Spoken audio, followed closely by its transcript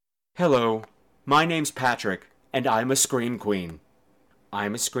Hello, my name's Patrick, and I'm a Scream Queen.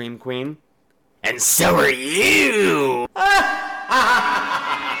 I'm a Scream Queen? And so are you!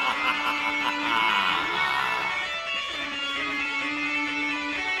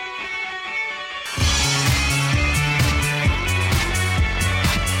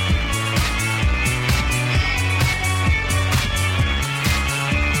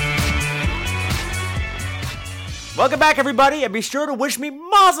 Welcome back, everybody, and be sure to wish me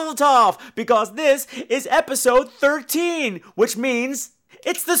Mazel Tov, because this is episode 13, which means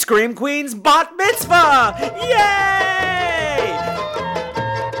it's the Scream Queen's Bat Mitzvah! Yay!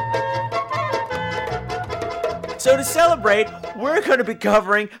 So to celebrate, we're going to be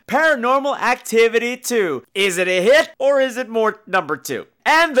covering Paranormal Activity 2. Is it a hit, or is it more number 2?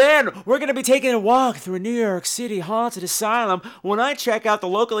 And then, we're going to be taking a walk through a New York City haunted asylum when I check out the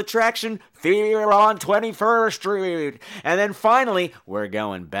local attraction, Fear on 21st Street. And then finally, we're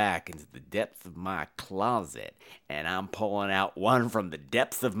going back into the depths of my closet, and I'm pulling out one from the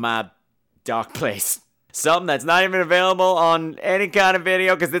depths of my dark place. Something that's not even available on any kind of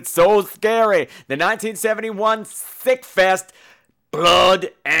video because it's so scary. The 1971 Sick Fest,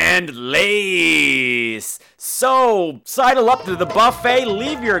 Blood and Lace. So, sidle up to the buffet,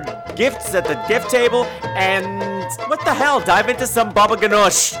 leave your gifts at the gift table, and what the hell, dive into some Baba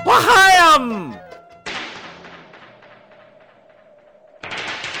Ganoush. Wahayam!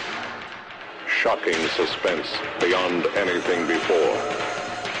 Shocking suspense beyond anything before.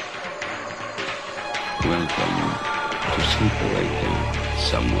 Welcome to Sleep Awaken.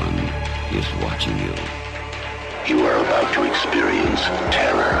 Someone is watching you. You are about to experience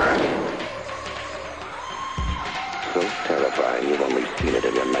terror. So terrifying, you've only seen it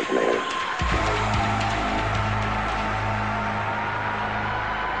in your nightmares.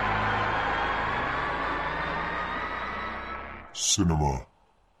 Cinema,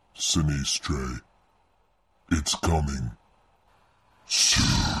 Sinistre. It's coming soon.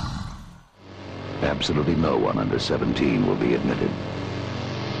 Absolutely no one under 17 will be admitted.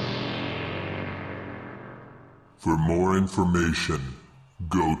 For more information,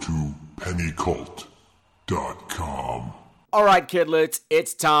 go to pennycult.com. Alright, kidlets,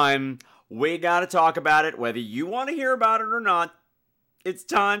 it's time. We gotta talk about it, whether you want to hear about it or not. It's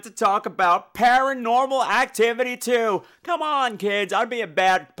time to talk about Paranormal Activity 2. Come on, kids. I'd be a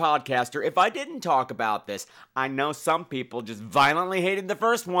bad podcaster if I didn't talk about this. I know some people just violently hated the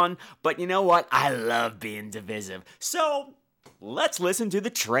first one, but you know what? I love being divisive. So, let's listen to the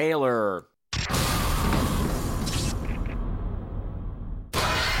trailer.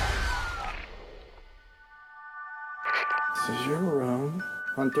 This is your room,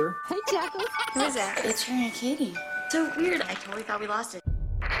 Hunter. Hey, Jackal. Who is that? It's her and Katie. So weird. I totally thought we lost it.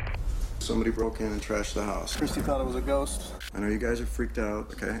 Somebody broke in and trashed the house. Christy thought it was a ghost. I know you guys are freaked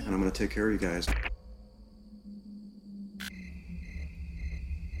out, okay? And I'm gonna take care of you guys.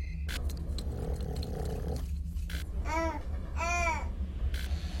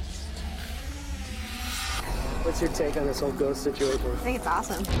 What's your take on this whole ghost situation? I think it's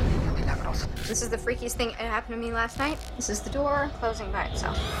awesome. This is the freakiest thing that happened to me last night. This is the door closing by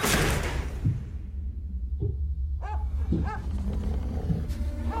itself.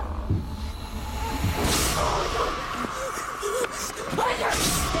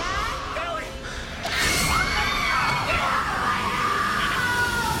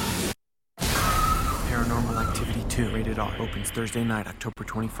 Paranormal Activity 2, rated R, opens Thursday night, October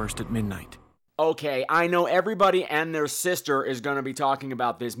 21st at midnight. Okay, I know everybody and their sister is going to be talking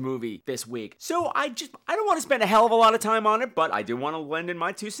about this movie this week. So I don't want to spend a hell of a lot of time on it, but I do want to lend in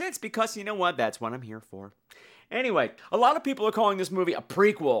my 2 cents because you know what? That's what I'm here for. Anyway, a lot of people are calling this movie a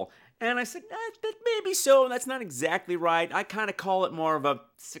prequel. And I said, that may be so. That's not exactly right. I kind of call it more of a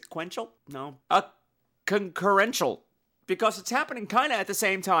sequential? No. A concurrential. Because it's happening kind of at the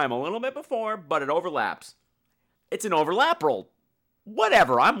same time. A little bit before, but it overlaps. It's an overlap role.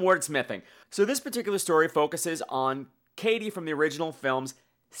 Whatever, I'm wordsmithing. So this particular story focuses on Katie from the original film's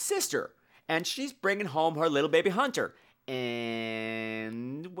sister. And she's bringing home her little baby Hunter.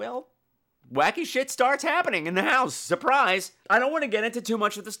 And, well, wacky shit starts happening in the house. Surprise! I don't want to get into too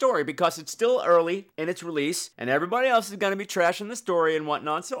much of the story because it's still early in its release and everybody else is going to be trashing the story and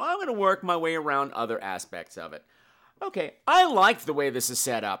whatnot, so I'm going to work my way around other aspects of it. Okay, I like the way this is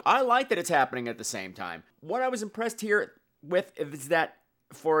set up. I like that it's happening at the same time. What I was impressed here with is that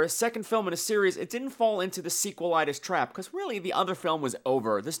for a second film in a series, it didn't fall into the sequelitis trap because really the other film was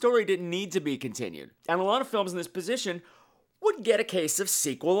over. The story didn't need to be continued. And a lot of films in this position would get a case of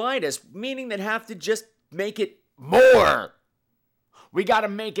sequelitis, meaning they'd have to just make it more. We gotta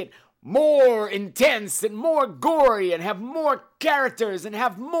make it more intense and more gory and have more characters and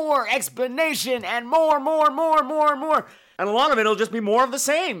have more explanation and more. And a lot of it will just be more of the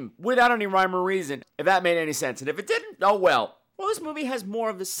same without any rhyme or reason, if that made any sense. And if it didn't, oh well. Well, this movie has more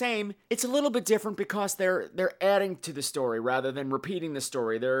of the same. It's a little bit different because they're adding to the story rather than repeating the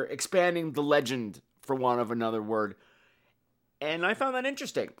story. They're expanding the legend, for want of another word. And I found that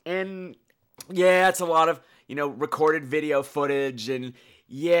interesting. And yeah, it's a lot of, recorded video footage. And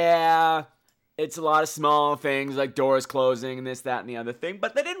yeah, it's a lot of small things like doors closing and this, that, and the other thing.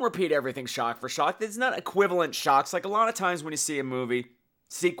 But they didn't repeat everything shock for shock. It's not equivalent shocks. Like a lot of times when you see a movie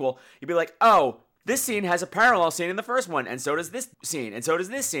sequel, you'd be like, oh, this scene has a parallel scene in the first one, and so does this scene, and so does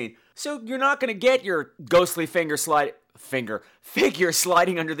this scene. So you're not going to get your ghostly figure sliding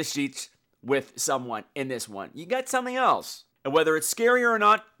under the sheets with someone in this one. You got something else. And whether it's scarier or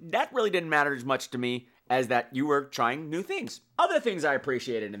not, that really didn't matter as much to me as that you were trying new things. Other things I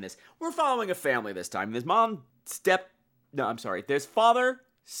appreciated in this. We're following a family this time. There's there's father,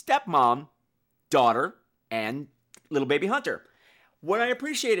 stepmom, daughter, and little baby Hunter. What I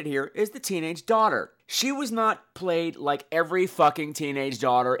appreciated here is the teenage daughter. She was not played like every fucking teenage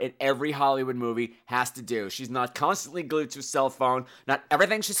daughter in every Hollywood movie has to do. She's not constantly glued to a cell phone. Not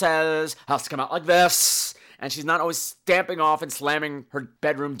everything she says has to come out like this. And she's not always stamping off and slamming her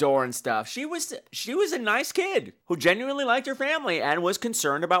bedroom door and stuff. She was a nice kid who genuinely liked her family and was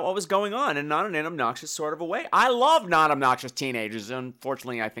concerned about what was going on, and not in an obnoxious sort of a way. I love non-obnoxious teenagers.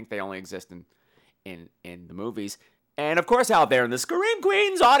 Unfortunately, I think they only exist in the movies. And of course out there in the Scream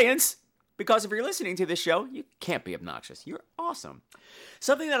Queens audience, because if you're listening to this show, you can't be obnoxious. You're awesome.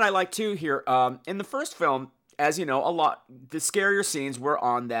 Something that I like too here, in the first film, as you know, the scarier scenes were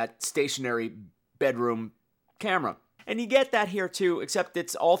on that stationary bedroom camera. And you get that here too, except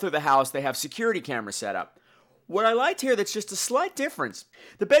it's all through the house. They have security cameras set up. What I liked here, that's just a slight difference.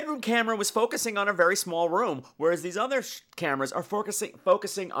 The bedroom camera was focusing on a very small room, whereas these other cameras are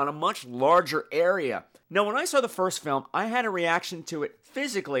focusing on a much larger area. Now, when I saw the first film, I had a reaction to it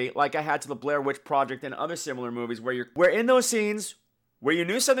physically like I had to the Blair Witch Project and other similar movies where in those scenes where you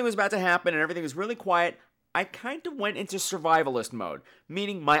knew something was about to happen and everything was really quiet, I kind of went into survivalist mode,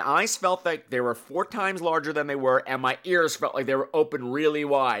 meaning my eyes felt like they were 4 times larger than they were, and my ears felt like they were open really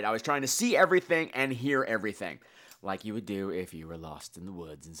wide. I was trying to see everything and hear everything, like you would do if you were lost in the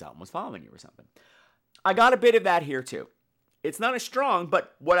woods and someone was following you or something. I got a bit of that here too. It's not as strong,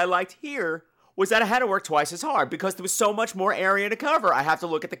 but what I liked here was that I had to work twice as hard because there was so much more area to cover. I have to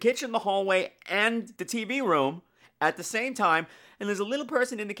look at the kitchen, the hallway, and the TV room at the same time, and there's a little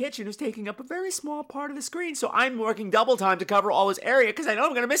person in the kitchen who's taking up a very small part of the screen, so I'm working double time to cover all this area because I know I'm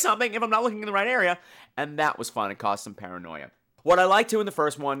going to miss something if I'm not looking in the right area, and that was fun. It caused some paranoia. What I liked too in the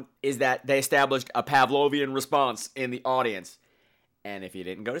first one is that they established a Pavlovian response in the audience, and if you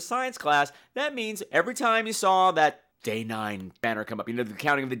didn't go to science class, that means every time you saw that Day 9 banner come up, the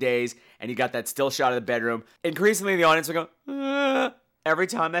counting of the days, and you got that still shot of the bedroom, increasingly the audience would go, every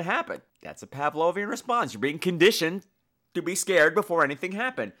time that happened. That's a Pavlovian response. You're being conditioned to be scared before anything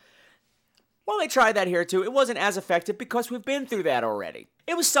happened. Well, they tried that here too. It wasn't as effective because we've been through that already.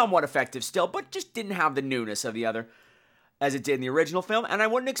 It was somewhat effective still, but just didn't have the newness of the other as it did in the original film, and I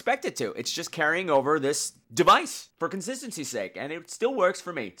wouldn't expect it to. It's just carrying over this device for consistency's sake, and it still works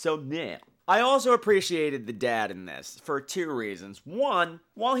for me. So, yeah. I also appreciated the dad in this for 2 reasons. One,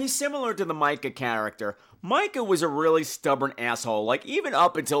 while he's similar to the Micah character, Micah was a really stubborn asshole. Like, even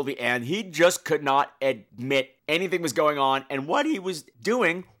up until the end, he just could not admit anything was going on, and what he was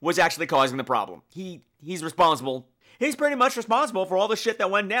doing was actually causing the problem. He's responsible. He's pretty much responsible for all the shit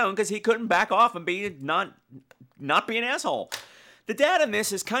that went down because he couldn't back off and be not be an asshole. The dad in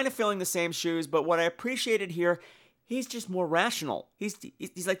this is kind of filling the same shoes, but what I appreciated here, he's just more rational. He's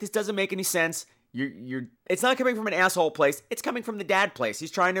like, this doesn't make any sense. It's not coming from an asshole place. It's coming from the dad place.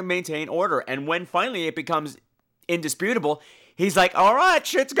 He's trying to maintain order. And when finally it becomes indisputable, he's like, all right,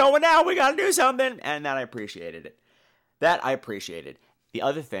 shit's going down. We got to do something. And that I appreciated it. That I appreciated. The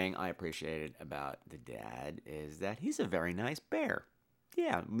other thing I appreciated about the dad is that he's a very nice bear.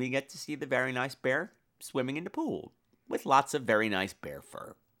 Yeah, we get to see the very nice bear swimming in the pool with lots of very nice bear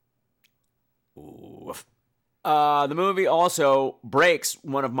fur. Ooh. The movie also breaks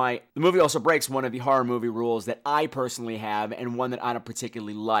one of the horror movie rules that I personally have, and one that I don't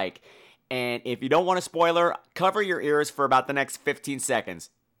particularly like. And if you don't want a spoiler, cover your ears for about the next 15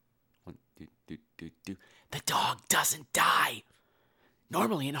 seconds. The dog doesn't die.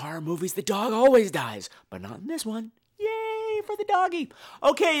 Normally in horror movies, the dog always dies, but not in this one. Yay! Yay for the doggy.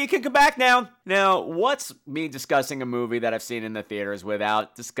 Okay, you can come back now. Now, what's me discussing a movie that I've seen in the theaters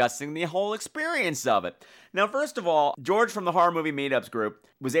without discussing the whole experience of it? Now, first of all, George from the Horror Movie Meetups group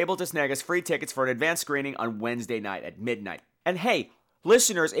was able to snag us free tickets for an advanced screening on Wednesday night at midnight. And hey,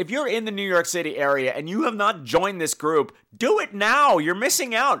 listeners, if you're in the New York City area and you have not joined this group, do it now. You're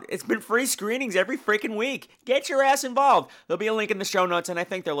missing out. It's been free screenings every freaking week. Get your ass involved. There'll be a link in the show notes, and I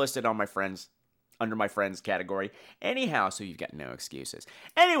think they're listed on my friends, under my friends category. Anyhow, so you've got no excuses.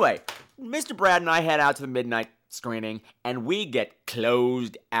 Anyway, Mr. Brad and I head out to the midnight screening, and we get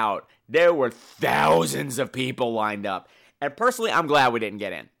closed out. There were thousands of people lined up. And personally, I'm glad we didn't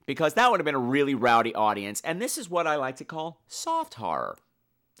get in, because that would have been a really rowdy audience, and this is what I like to call soft horror.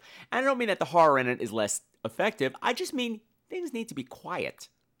 And I don't mean that the horror in it is less effective, I just mean things need to be quiet.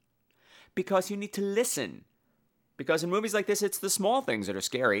 Because you need to listen. Because in movies like this, it's the small things that are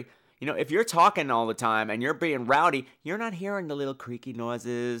scary. You know, if you're talking all the time and you're being rowdy, you're not hearing the little creaky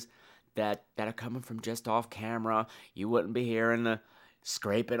noises that are coming from just off camera. You wouldn't be hearing the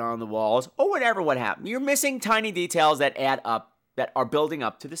scraping on the walls or whatever would happen. You're missing tiny details that add up, that are building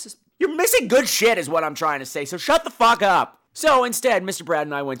up to this. You're missing good shit is what I'm trying to say, so shut the fuck up. So instead, Mr. Brad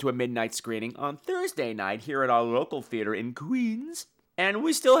and I went to a midnight screening on Thursday night here at our local theater in Queens, and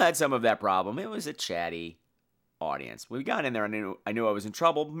we still had some of that problem. It was a chatty audience. We got in there and I knew I was in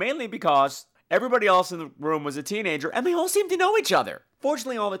trouble, mainly because everybody else in the room was a teenager, and they all seemed to know each other.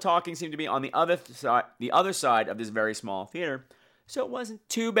 Fortunately, all the talking seemed to be on the other side of this very small theater, so it wasn't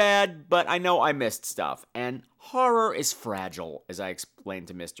too bad, but I know I missed stuff. And horror is fragile, as I explained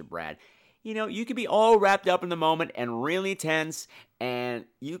to Mr. Brad. You know, you could be all wrapped up in the moment and really tense, and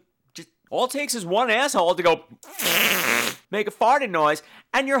you just, all it takes is one asshole to go make a farting noise,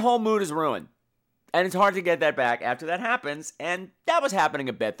 and your whole mood is ruined. And it's hard to get that back after that happens, and that was happening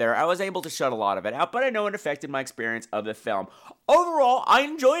a bit there. I was able to shut a lot of it out, but I know it affected my experience of the film. Overall, I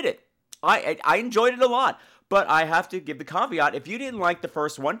enjoyed it. I enjoyed it a lot. But I have to give the caveat, if you didn't like the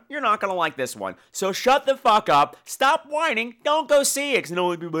first one, you're not going to like this one. So shut the fuck up, stop whining, don't go see it. Because no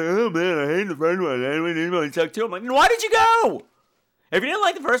one will be like, oh man, I hate the first one, I really suck too. I'm like, why did you go? If you didn't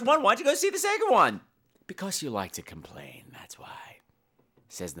like the first one, why'd you go see the second one? Because you like to complain, that's why.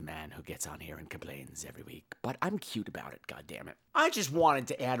 Says the man who gets on here and complains every week. But I'm cute about it, goddammit. I just wanted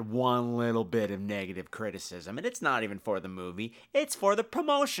to add one little bit of negative criticism, and it's not even for the movie, it's for the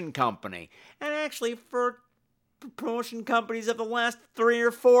promotion company. And actually for promotion companies of the last 3 or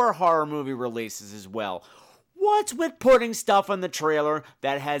 4 horror movie releases as well. What's with putting stuff on the trailer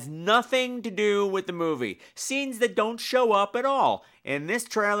that has nothing to do with the movie? Scenes that don't show up at all. In this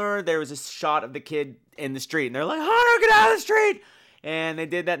trailer, there was a shot of the kid in the street, and they're like, Hunter, get out of the street! And they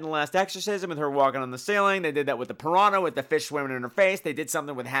did that in The Last Exorcism with her walking on the ceiling. They did that with the piranha with the fish swimming in her face. They did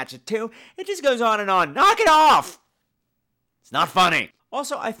something with Hatchet 2. It just goes on and on. Knock it off! It's not funny.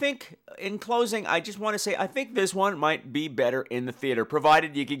 Also, I think, in closing, I just want to say, I think this one might be better in the theater,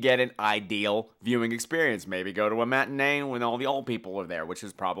 provided you could get an ideal viewing experience. Maybe go to a matinee when all the old people are there, which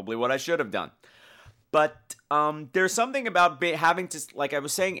is probably what I should have done. But there's something about having to, like I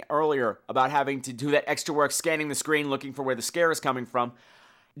was saying earlier, about having to do that extra work scanning the screen, looking for where the scare is coming from.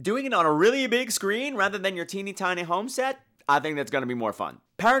 Doing it on a really big screen rather than your teeny tiny home set, I think that's going to be more fun.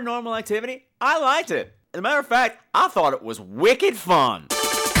 Paranormal Activity, I liked it. As a matter of fact, I thought it was wicked fun.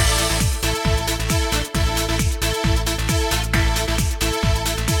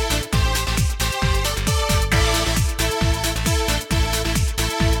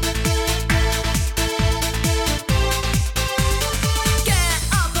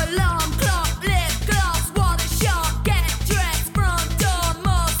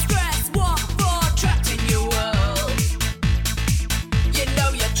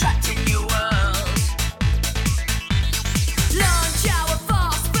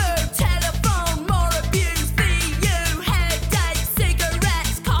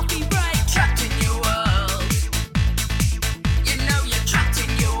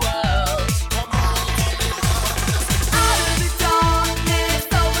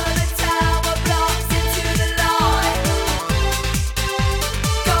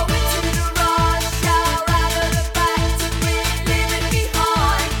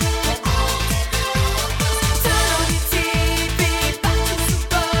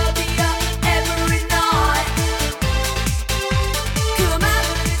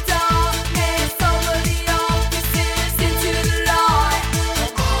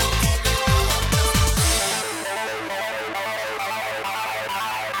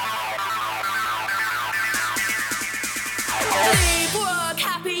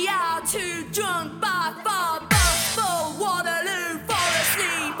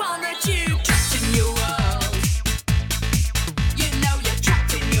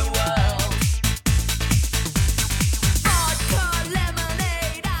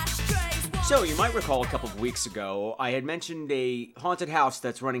 So, you might recall a couple of weeks ago, I had mentioned a haunted house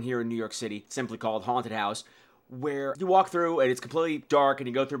that's running here in New York City, simply called Haunted House, where you walk through and it's completely dark and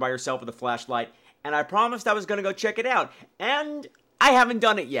you go through by yourself with a flashlight, and I promised I was going to go check it out, and I haven't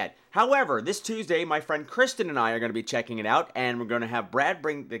done it yet. However, this Tuesday, my friend Kristen and I are going to be checking it out, and we're going to have Brad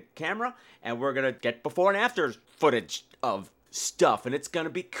bring the camera, and we're going to get before and after footage of stuff, and it's going to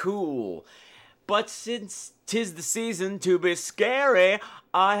be cool. But since 'tis the season to be scary,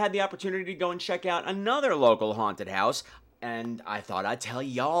 I had the opportunity to go and check out another local haunted house, and I thought I'd tell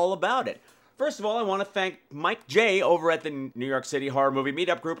y'all about it. First of all, I want to thank Mike J. over at the New York City Horror Movie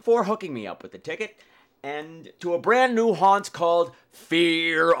Meetup Group for hooking me up with the ticket, and to a brand new haunt called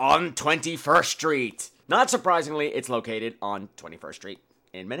Fear on 21st Street. Not surprisingly, it's located on 21st Street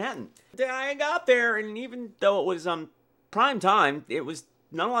in Manhattan. I got there, and even though it was prime time, it was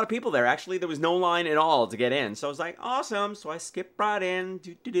not a lot of people there. Actually, there was no line at all to get in. So I was like, awesome. So I skipped right in,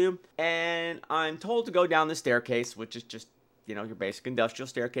 and I'm told to go down the staircase, which is just, your basic industrial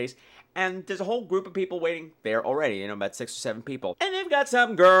staircase. And there's a whole group of people waiting there already, about 6 or 7 people. And they've got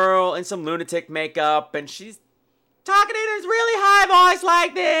some girl in some lunatic makeup, and she's talking in this really high voice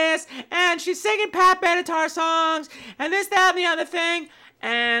like this, and she's singing Pat Benatar songs, and this, that, and the other thing.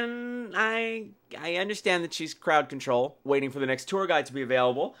 And I understand that she's crowd control, waiting for the next tour guide to be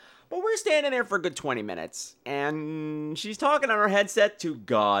available. But we're standing there for a good 20 minutes. And she's talking on her headset to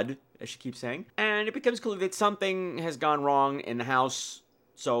God, as she keeps saying. And it becomes clear that something has gone wrong in the house.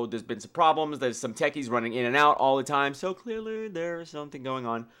 So there's been some problems. There's some techies running in and out all the time. So clearly there's something going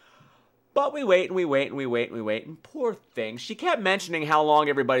on. But we wait, and we wait, and we wait, and we wait. And poor thing, she kept mentioning how long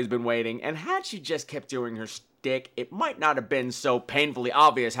everybody's been waiting. And had she just kept doing her dick, it might not have been so painfully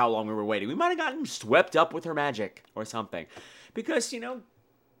obvious how long we were waiting. We might have gotten swept up with her magic or something. Because,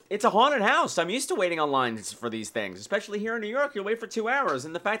 it's a haunted house. I'm used to waiting on lines for these things. Especially here in New York, you'll wait for 2 hours.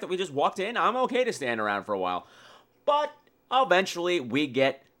 And the fact that we just walked in, I'm okay to stand around for a while. But eventually, we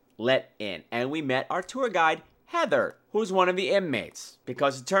get let in. And we met our tour guide, Heather, who's one of the inmates.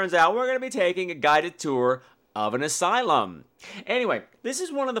 Because it turns out we're going to be taking a guided tour of an asylum. Anyway, this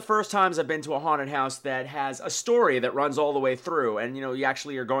is one of the first times I've been to a haunted house that has a story that runs all the way through. And, you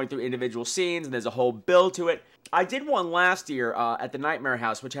actually are going through individual scenes, and there's a whole build to it. I did one last year at the Nightmare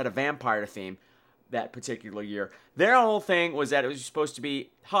House, which had a vampire theme that particular year. Their whole thing was that it was supposed to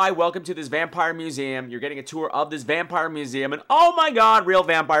be, hi, welcome to this vampire museum. You're getting a tour of this vampire museum, and oh my God, real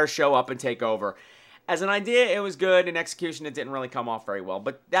vampires show up and take over. As an idea, it was good. In execution, it didn't really come off very well.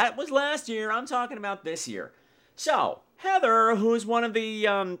 But that was last year. I'm talking about this year. So, Heather, who's one of the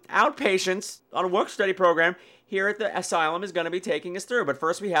outpatients on a work-study program here at the asylum, is going to be taking us through. But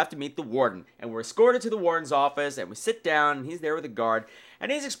first, we have to meet the warden. And we're escorted to the warden's office, and we sit down, and he's there with a guard.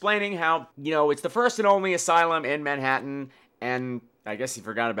 And he's explaining how, it's the first and only asylum in Manhattan. And I guess he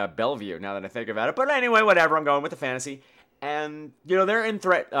forgot about Bellevue, now that I think about it. But anyway, whatever, I'm going with the fantasy. And, they're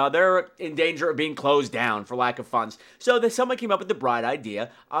in danger of being closed down for lack of funds. So someone came up with the bright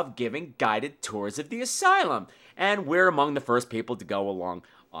idea of giving guided tours of the asylum. And we're among the first people to go along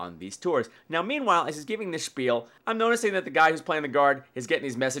on these tours. Now, meanwhile, as he's giving this spiel, I'm noticing that the guy who's playing the guard is getting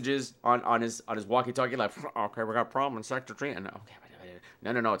these messages on his walkie-talkie, like, okay, we got a problem in Sector 3. And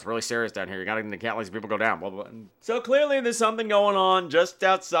no, it's really serious down here. You can't let these people go down. Blah, blah, blah. So clearly there's something going on just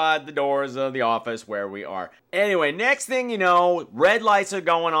outside the doors of the office where we are. Anyway, next thing you know, red lights are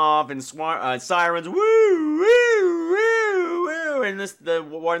going off and sirens, woo, woo, woo, woo. And the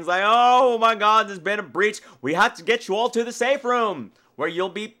warden's like, oh my God, there's been a breach. We have to get you all to the safe room where you'll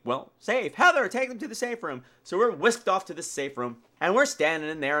be, safe. Heather, take them to the safe room. So we're whisked off to the safe room. And we're standing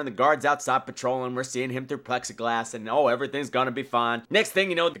in there, and the guard's outside patrolling. We're seeing him through plexiglass, and everything's gonna be fine. Next thing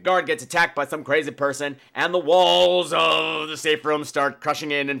you know, the guard gets attacked by some crazy person, and the walls of the safe room start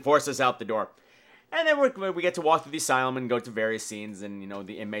crushing in and force us out the door. And then we get to walk through the asylum and go to various scenes, and,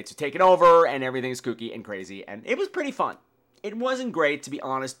 the inmates are taking over, and everything's kooky and crazy, and it was pretty fun. It wasn't great, to be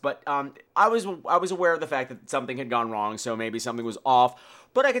honest, but I was aware of the fact that something had gone wrong, so maybe something was off,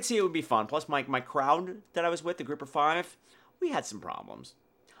 but I could see it would be fun. Plus, my crowd that I was with, the group of 5, we had some problems.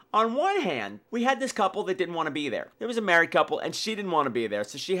 On one hand, we had this couple that didn't want to be there. There was a married couple, and she didn't want to be there,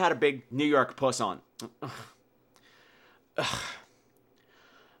 so she had a big New York puss on.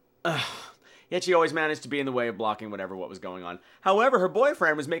 Yet she always managed to be in the way of blocking what was going on. However, her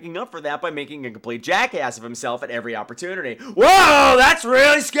boyfriend was making up for that by making a complete jackass of himself at every opportunity. Whoa, that's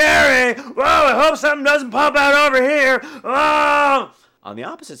really scary! Whoa, I hope something doesn't pop out over here! Whoa! On the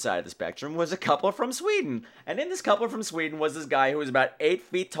opposite side of the spectrum was a couple from Sweden. And in this couple from Sweden was this guy who was about 8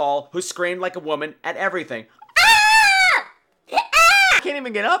 feet tall, who screamed like a woman at everything. I can't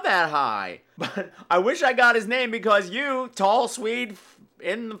even get up that high. But I wish I got his name because you, tall Swede,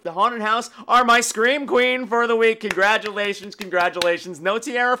 in the haunted house are my Scream Queen for the week. Congratulations, congratulations. No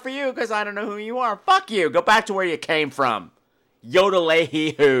tiara for you, because I don't know who you are. Fuck you. Go back to where you came from.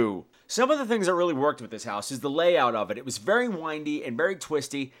 Yodelay-hee-hoo. Some of the things that really worked with this house is the layout of it. It was very windy and very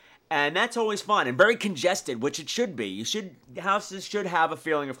twisty, and that's always fun, and very congested, which it should be. Houses should have a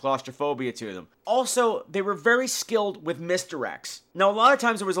feeling of claustrophobia to them. Also, they were very skilled with misdirects. Now, a lot of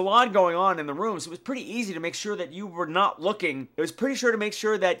times there was a lot going on in the room, so it was pretty easy to make sure that you were not looking. It was pretty sure to make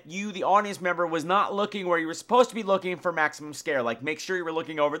sure that you, the audience member, was not looking where you were supposed to be looking for maximum scare. Like, make sure you were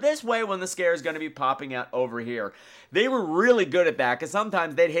looking over this way when the scare is going to be popping out over here. They were really good at that, because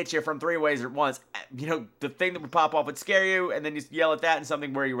sometimes they'd hit you from 3 ways at once. You know, the thing that would pop off would scare you, and then you yell at that, and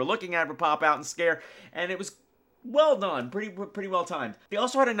something where you were looking at would pop out and scare, and it was well done, pretty well timed. They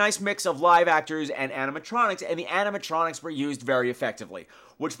also had a nice mix of live actors and animatronics, and the animatronics were used very effectively,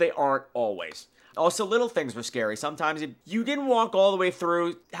 which they aren't always. Also, little things were scary. Sometimes you didn't walk all the way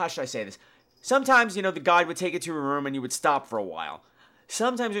through, how should I say this? Sometimes, you know, the guide would take you to a room and you would stop for a while.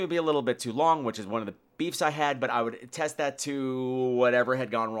 Sometimes it would be a little bit too long, which is one of the beefs I had, but I would attest that to whatever had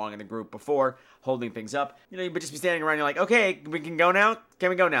gone wrong in the group before, holding things up. You know, you would just be standing around, you're like, okay, we can go now?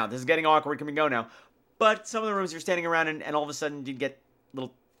 Can we go now? This is getting awkward, can we go now? But some of the rooms you're standing around and all of a sudden you'd get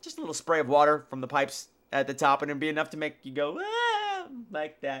just a little spray of water from the pipes at the top, and it'd be enough to make you go, ah,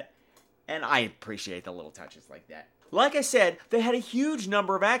 like that. And I appreciate the little touches like that. Like I said, they had a huge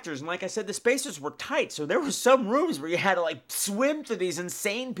number of actors, and like I said, the spaces were tight, so there were some rooms where you had to like swim through these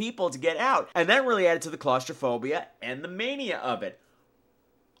insane people to get out, and that really added to the claustrophobia and the mania of it.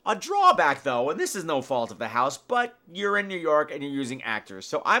 A drawback, though, and this is no fault of the house, but you're in New York and you're using actors.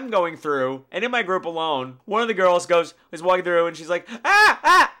 So I'm going through, and in my group alone, one of the girls is walking through, and she's like,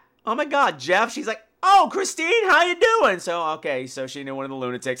 oh my God, Jeff. She's like, oh, Christine, how you doing? So, okay, so she knew one of the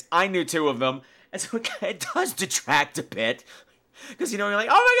lunatics. I knew 2 of them. And so it does detract a bit. Because, you know, you're like,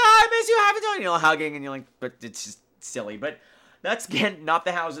 oh my God, I miss you, how you doing? You're hugging, and you're like, but it's just silly. But that's, again, not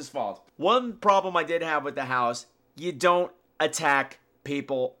the house's fault. One problem I did have with the house, you don't attack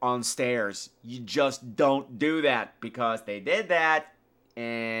people on stairs. You just don't do that, because they did that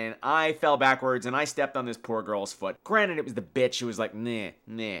and I fell backwards and I stepped on this poor girl's foot. Granted, it was the bitch who was like, nah.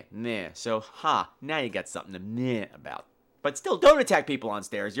 So, now you got something to nah about. But still, don't attack people on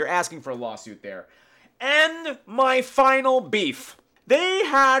stairs. You're asking for a lawsuit there. And my final beef. They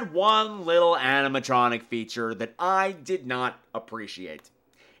had one little animatronic feature that I did not appreciate.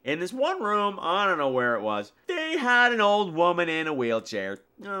 In this one room, I don't know where it was, they had an old woman in a wheelchair.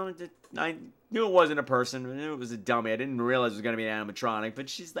 No, I knew it wasn't a person. I knew it was a dummy. I didn't realize it was going to be an animatronic.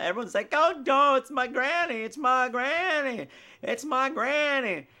 But everyone's like, oh, no, it's my granny. It's my granny. It's my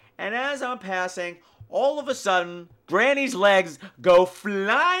granny. And as I'm passing, all of a sudden, Granny's legs go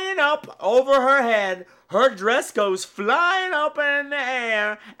flying up over her head. Her dress goes flying up in the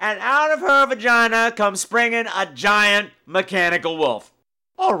air. And out of her vagina comes springing a giant mechanical wolf.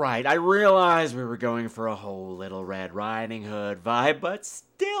 All right, I realize we were going for a whole Little Red Riding Hood vibe, but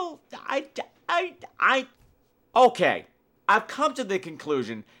still, okay. I've come to the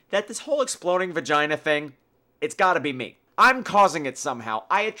conclusion that this whole exploding vagina thing, it's gotta be me. I'm causing it somehow.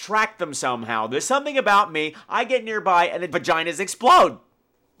 I attract them somehow. There's something about me. I get nearby and the vaginas explode.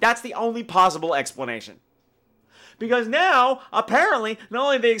 That's the only possible explanation. Because now, apparently, not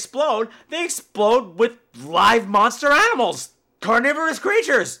only they explode with live monster animals. Carnivorous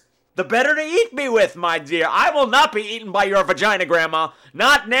creatures. The better to eat me with, my dear. I will not be eaten by your vagina, Grandma.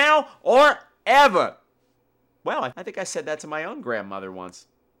 Not now or ever. Well, I think I said that to my own grandmother once.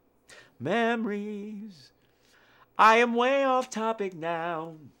 Memories. I am way off topic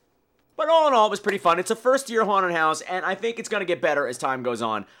now. But all in all, it was pretty fun. It's a first-year haunted house, and I think it's going to get better as time goes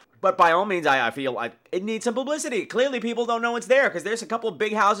on. But by all means, I feel like it needs some publicity. Clearly, people don't know it's there, because there's a couple of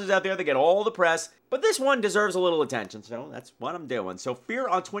big houses out there that get all the press. But this one deserves a little attention, so that's what I'm doing. So Fear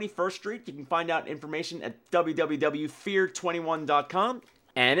on 21st Street, you can find out information at www.fear21.com.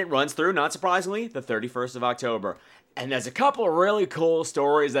 And it runs through, not surprisingly, the 31st of October. And there's a couple of really cool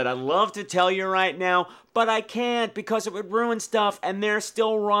stories that I'd love to tell you right now, but I can't because it would ruin stuff, and they're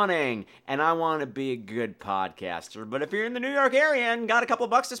still running. And I want to be a good podcaster. But if you're in the New York area and got a couple of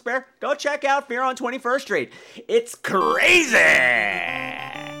bucks to spare, go check out Fear on 21st Street. It's crazy!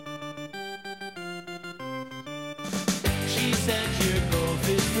 She said your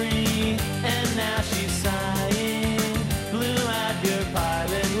goldfish free, and now she's sighing. Blew out your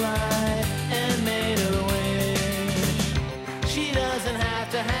pilot light and made a wish. She doesn't have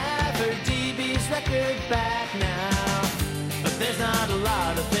to have her DB's record back now, but there's not a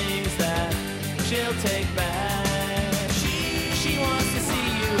lot of things that she'll take back. She wants to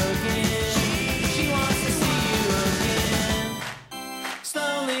see you again. She wants to see you again.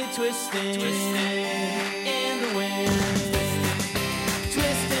 twisting in the wind.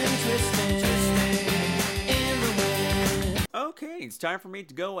 Twisting in the wind. Okay, it's time for me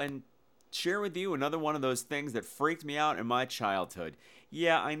to go and share with you another one of those things that freaked me out in my childhood.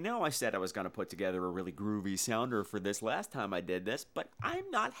 Yeah, I know I said I was going to put together a really groovy sounder for this last time I did this, but I'm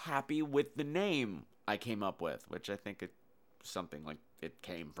not happy with the name I came up with, which I think it's something like it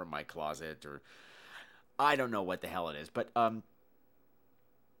came from my closet, or I don't know what the hell it is, but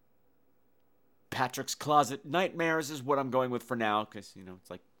Patrick's Closet Nightmares is what I'm going with for now, because, you know, it's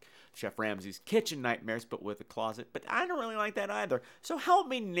like Chef Ramsay's Kitchen Nightmares, but with a closet. But I don't really like that either. So help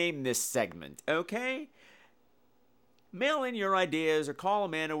me name this segment, okay? Mail in your ideas or call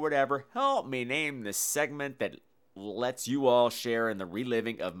them in or whatever. Help me name this segment that lets you all share in the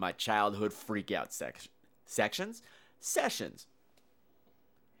reliving of my childhood freakout sessions.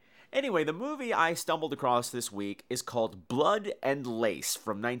 Anyway, the movie I stumbled across this week is called Blood and Lace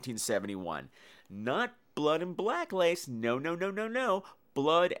from 1971. Not Blood and Black Lace. No.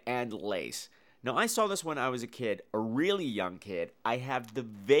 Blood and Lace. Now, I saw this when I was a kid, a really young kid. I have the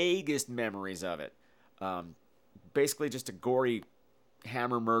vaguest memories of it. Basically just a gory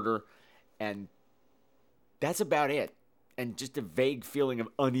hammer murder, and that's about it. And just a vague feeling of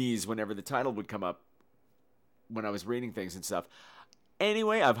unease whenever the title would come up when I was reading things and stuff.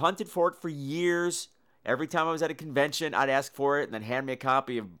 Anyway, I've hunted for it for years. Every time I was at a convention, I'd ask for it and then hand me a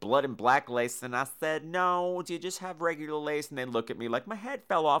copy of Blood and Black Lace. And I said, no, do you just have regular lace? And they'd look at me like my head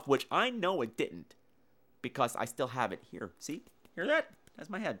fell off, which I know it didn't, because I still have it here. See? Hear that? That's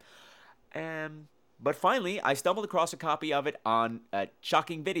my head. But finally, I stumbled across a copy of it on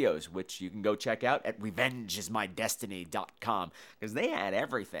Shocking Videos, which you can go check out at revengeismydestiny.com, because they had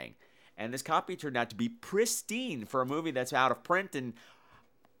everything. And this copy turned out to be pristine for a movie that's out of print, and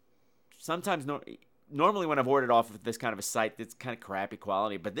sometimes... Normally when I've ordered off of this kind of a site, it's kind of crappy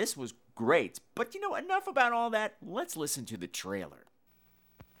quality, but this was great. But, you know, enough about all that. Let's listen to the trailer.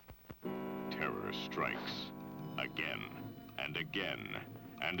 Terror strikes again and again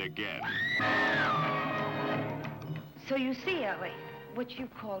and again. So you see, Ellie, what you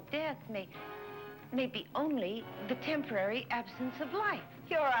call death may be only the temporary absence of life.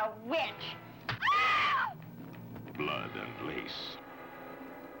 You're a witch! Blood and Lace.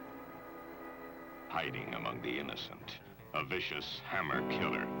 Hiding among the innocent, a vicious hammer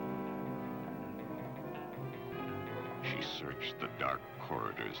killer. She searched the dark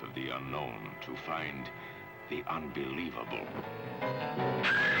corridors of the unknown to find the unbelievable.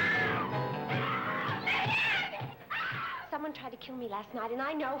 Someone tried to kill me last night, and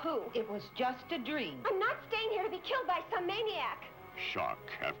I know who. It was just a dream. I'm not staying here to be killed by some maniac.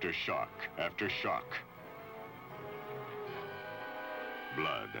 Shock after shock after shock.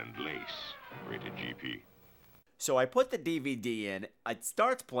 Blood and Lace. Rated GP. So I put the DVD in, it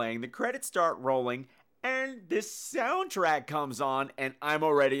starts playing, the credits start rolling, and this soundtrack comes on, and I'm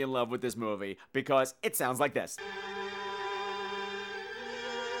already in love with this movie, because it sounds like this.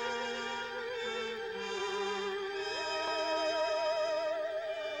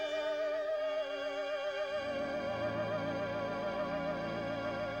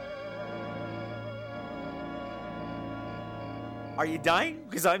 Are you dying?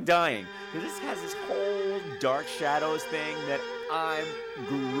 Because I'm dying. This has this whole Dark Shadows thing that I'm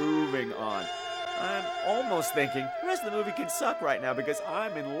grooving on. I'm almost thinking the rest of the movie can suck right now because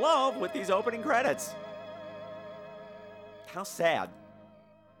I'm in love with these opening credits. How sad.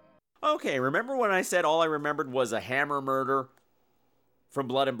 Okay, remember when I said all I remembered was a hammer murder from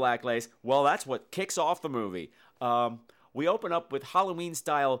Blood and Black Lace? Well, that's what kicks off the movie. We open up with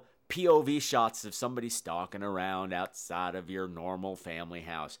Halloween-style POV shots of somebody stalking around outside of your normal family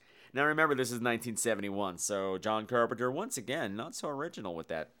house. Now remember, this is 1971, so John Carpenter, once again, not so original with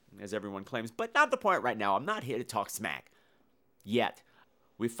that, as everyone claims. But not the point right now. I'm not here to talk smack. Yet.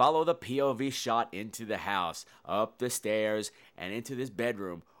 We follow the POV shot into the house, up the stairs, and into this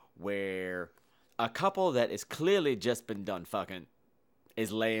bedroom where a couple that is clearly just been done fucking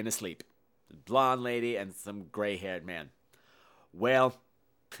is laying asleep. A blonde lady and some gray-haired man. Well,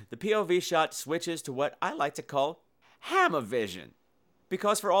 the POV shot switches to what I like to call hammer vision.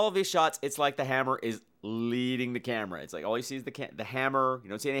 Because for all of these shots, it's like the hammer is leading the camera. It's like all you see is the hammer. You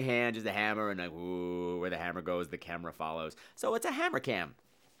don't see any hand, just the hammer. And like, ooh, where the hammer goes, the camera follows. So it's a hammer cam.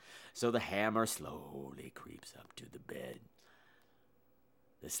 So the hammer slowly creeps up to the bed.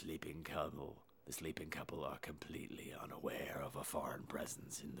 The sleeping couple are completely unaware of a foreign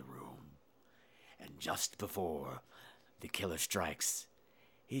presence in the room. And just before the killer strikes,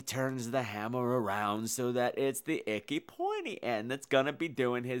 he turns the hammer around so that it's the icky pointy end that's gonna be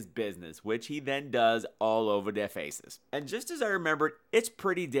doing his business, which he then does all over their faces. And just as I remembered, it's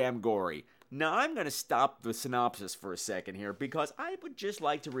pretty damn gory. Now I'm gonna stop the synopsis for a second here because I would just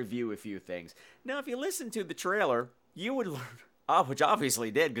like to review a few things. Now if you listen to the trailer, you would learn, which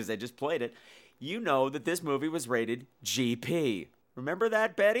obviously did because they just played it, you know that this movie was rated GP. Remember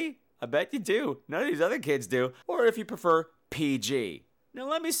that, Betty? I bet you do. None of these other kids do. Or if you prefer, PG. Now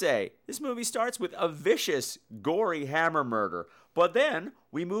let me say, this movie starts with a vicious, gory hammer murder. But then,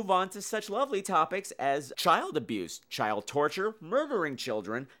 we move on to such lovely topics as child abuse, child torture, murdering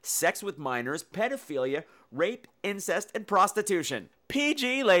children, sex with minors, pedophilia, rape, incest, and prostitution.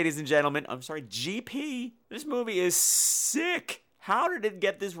 PG, ladies and gentlemen. I'm sorry, GP. This movie is sick. How did it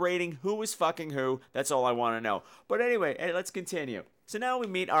get this rating? Who was fucking who? That's all I want to know. But anyway, let's continue. So now we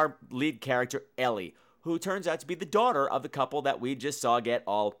meet our lead character, Ellie, who turns out to be the daughter of the couple that we just saw get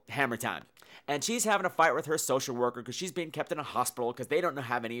all hammer time. And she's having a fight with her social worker because she's being kept in a hospital because they don't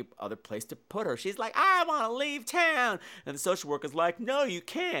have any other place to put her. She's like, I want to leave town. And the social worker's like, no, you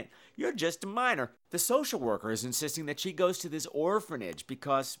can't. You're just a minor. The social worker is insisting that she goes to this orphanage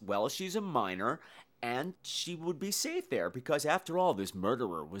because, well, she's a minor and she would be safe there because, after all, this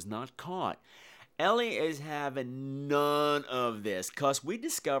murderer was not caught. Ellie is having none of this because we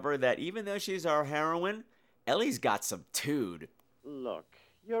discover that even though she's our heroine, Ellie's got some tood. Look,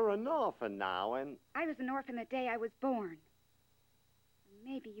 you're an orphan now, and... I was an orphan the day I was born.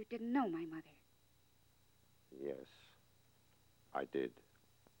 Maybe you didn't know my mother. Yes, I did.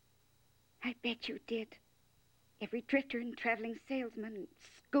 I bet you did. Every drifter and traveling salesman and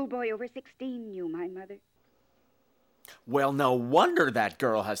schoolboy over 16 knew my mother. Well, no wonder that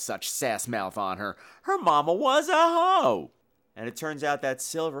girl has such sass mouth on her. Her mama was a hoe. And it turns out that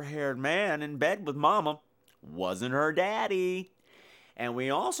silver-haired man in bed with mama wasn't her daddy. And we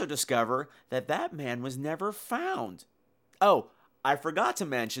also discover that that man was never found. Oh, I forgot to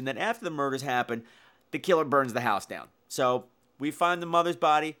mention that after the murders happen, the killer burns the house down. So we find the mother's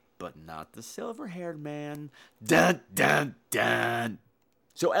body, but not the silver-haired man. Dun, dun, dun.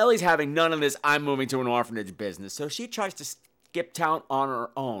 So Ellie's having none of this I'm moving to an orphanage business, so she tries to skip town on her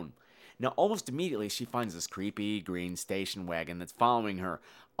own. Now, almost immediately, she finds this creepy green station wagon that's following her.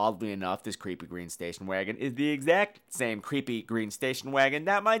 Oddly enough, this creepy green station wagon is the exact same creepy green station wagon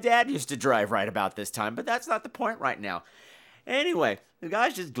that my dad used to drive right about this time, but that's not the point right now. Anyway, the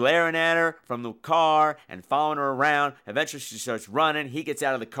guy's just glaring at her from the car and following her around. Eventually, she starts running. He gets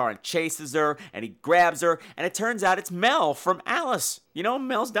out of the car and chases her, and he grabs her, and it turns out it's Mel from Alice. You know,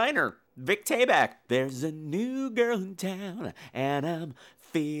 Mel's Diner. Vic Tayback. There's a new girl in town, and I'm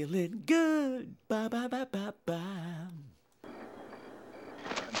feeling good. Ba-ba-ba-ba-ba.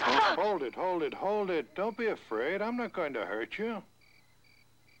 Hold it. Don't be afraid. I'm not going to hurt you.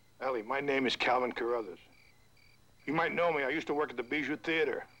 Ellie, my name is Calvin Carruthers. You might know me. I used to work at the Bijou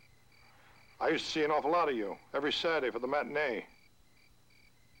Theater. I used to see an awful lot of you every Saturday for the matinee.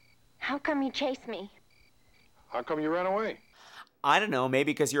 How come you chased me? How come you ran away? I don't know.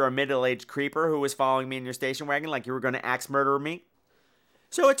 Maybe because you're a middle-aged creeper who was following me in your station wagon like you were going to axe murder me.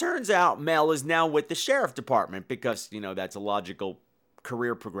 So it turns out Mel is now with the sheriff department because, you know, that's a logical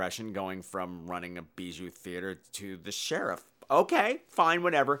career progression going from running a Bijou Theater to the sheriff. Okay, fine,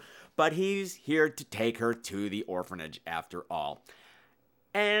 whatever. But he's here to take her to the orphanage after all.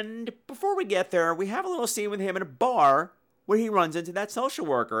 And before we get there, we have a little scene with him in a bar where he runs into that social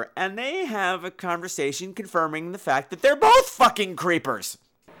worker. And they have a conversation confirming the fact that they're both fucking creepers.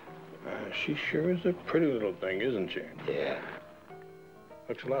 She sure is a pretty little thing, isn't she? Yeah.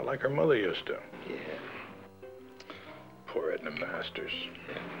 Looks a lot like her mother used to. Yeah. Poor Edna Masters.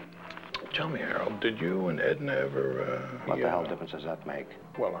 Tell me, Harold, did you and Edna ever, What the hell difference does that make?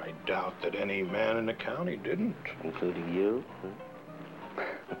 Well, I doubt that any man in the county didn't. Including you?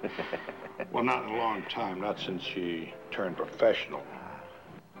 Well, not in a long time, not since she turned professional.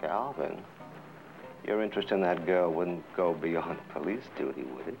 Calvin, your interest in that girl wouldn't go beyond police duty,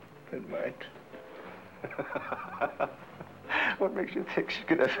 would it? It might. What makes you think she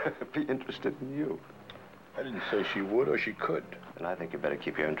could ever be interested in you? I didn't say she would or she could. And I think you better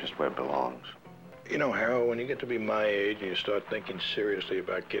keep your interest where it belongs. You know, Harold, when you get to be my age and you start thinking seriously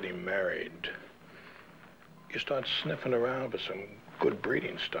about getting married, you start sniffing around for some good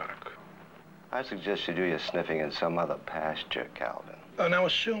breeding stock. I suggest you do your sniffing in some other pasture, Calvin. Now,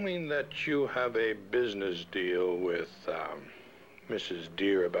 assuming that you have a business deal with Mrs.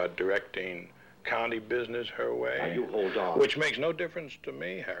 Deere about directing county business her way. Now, you hold on. Which makes no difference to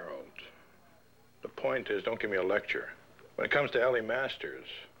me, Harold. The point is, don't give me a lecture. When it comes to Ellie Masters,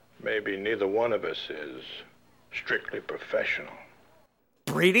 maybe neither one of us is strictly professional.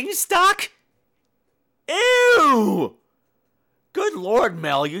 breeding stock? Ew! Good Lord,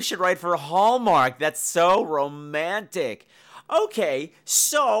 Mel, you should write for Hallmark. That's so romantic. Okay,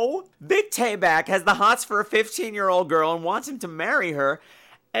 so Big Tayback has the hots for a 15-year-old girl and wants him to marry her,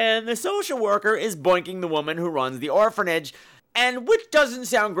 and the social worker is boinking the woman who runs the orphanage, and which doesn't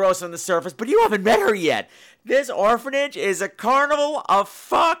sound gross on the surface, but you haven't met her yet. This orphanage is a carnival of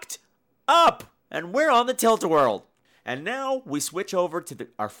fucked up, and we're on the tilt-a-whirl. And now we switch over to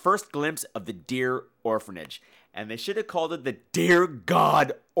our first glimpse of the Dear Orphanage. And they should have called it the Dear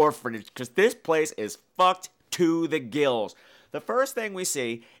God Orphanage, because this place is fucked to the gills. The first thing we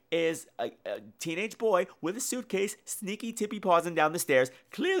see is a teenage boy with a suitcase, sneaky tippy-pawsing down the stairs,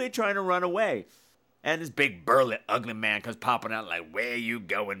 clearly trying to run away. And this big, burly, ugly man comes popping out like, "Where you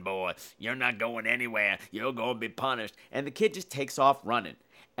going, boy? You're not going anywhere. You're going to be punished." And the kid just takes off running.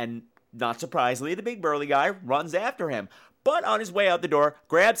 And not surprisingly, the big, burly guy runs after him. But on his way out the door,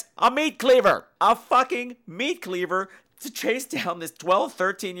 grabs a meat cleaver. A fucking meat cleaver to chase down this 12,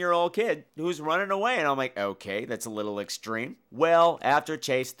 13-year-old kid who's running away. And I'm like, okay, that's a little extreme. Well, after a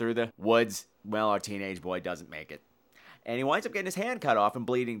chase through the woods, well, our teenage boy doesn't make it. And he winds up getting his hand cut off and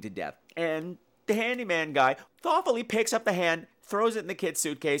bleeding to death. And the handyman guy thoughtfully picks up the hand, throws it in the kid's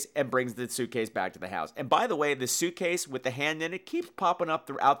suitcase, and brings the suitcase back to the house. And by the way, the suitcase with the hand in it keeps popping up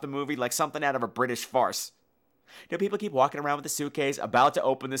throughout the movie like something out of a British farce. You know, people keep walking around with the suitcase, about to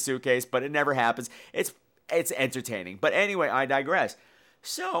open the suitcase, but it never happens. It's entertaining. But anyway, I digress.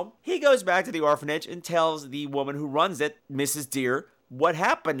 So, he goes back to the orphanage and tells the woman who runs it, Mrs. Dear, what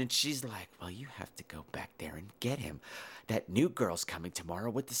happened. And she's like, well, you have to go back there and get him. That new girl's coming tomorrow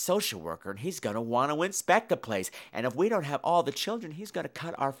with the social worker, and he's going to want to inspect the place. And if we don't have all the children, he's going to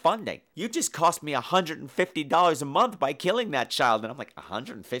cut our funding. You just cost me $150 a month by killing that child. And I'm like,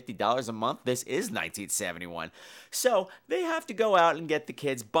 $150 a month? This is 1971. So they have to go out and get the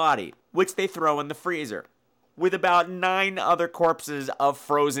kid's body, which they throw in the freezer, with about 9 other corpses of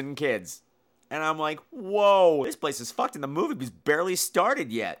frozen kids. And I'm like, whoa, this place is fucked and the movie was barely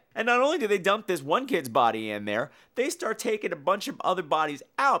started yet. And not only do they dump this one kid's body in there, they start taking a bunch of other bodies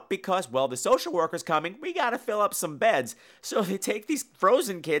out because, well, the social worker's coming, we gotta fill up some beds. So they take these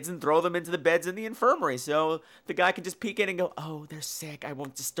frozen kids and throw them into the beds in the infirmary so the guy can just peek in and go, oh, they're sick, I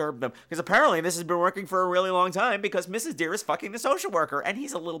won't disturb them. Because apparently this has been working for a really long time because Mrs. Dear is fucking the social worker and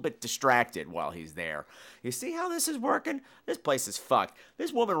he's a little bit distracted while he's there. You see how this is working? This place is fucked.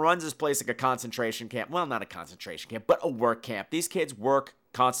 This woman runs this place like a concentration camp. Well, not a concentration camp, but a work camp. These kids work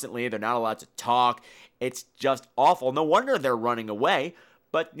constantly. They're not allowed to talk. It's just awful. No wonder they're running away.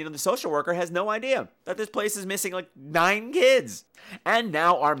 But, you know, the social worker has no idea that this place is missing like 9 kids. And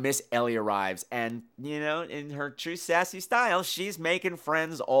now our Miss Ellie arrives. And, you know, in her true sassy style, she's making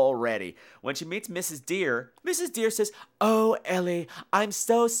friends already. When she meets Mrs. Dear says, oh, Ellie, I'm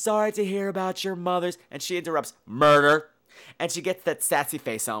so sorry to hear about your mother's. And she interrupts, murder. And she gets that sassy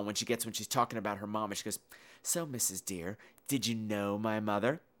face on when she's talking about her mom. And she goes, so, Mrs. Dear, did you know my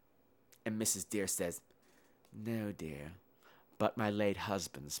mother? And Mrs. Dear says, no, dear, but my late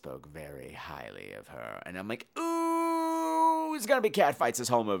husband spoke very highly of her. And I'm like, ooh, it's gonna be catfights this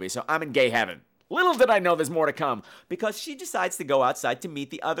whole movie, so I'm in gay heaven. Little did I know there's more to come, because she decides to go outside to meet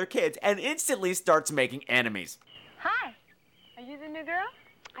the other kids and instantly starts making enemies. Hi. Are you the new girl?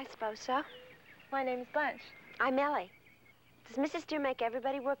 I suppose so. My name's Bunch. I'm Ellie. Does Mrs. Dear make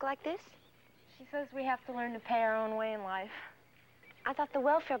everybody work like this? She says we have to learn to pay our own way in life. I thought the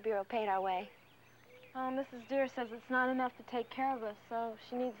Welfare Bureau paid our way. Oh, Mrs. Dear says it's not enough to take care of us, so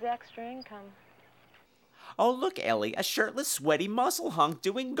she needs the extra income. Oh, look, Ellie, a shirtless, sweaty muscle hunk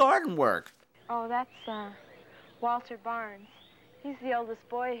doing garden work. Oh, that's, Walter Barnes. He's the oldest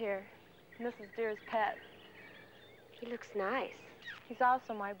boy here, Mrs. Dear's pet. He looks nice. He's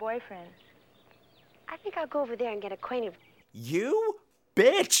also my boyfriend. I think I'll go over there and get acquainted. You?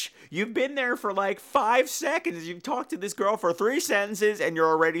 Bitch! You've been there for like 5 seconds. You've talked to this girl for 3 sentences and you're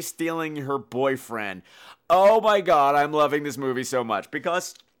already stealing her boyfriend. Oh my god, I'm loving this movie so much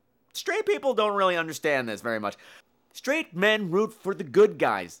because straight people don't really understand this very much. Straight men root for the good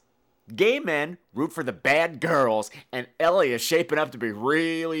guys. Gay men root for the bad girls, and Ellie is shaping up to be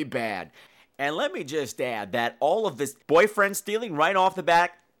really bad. And let me just add that all of this boyfriend stealing right off the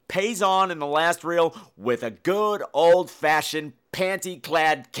bat pays on in the last reel with a good old-fashioned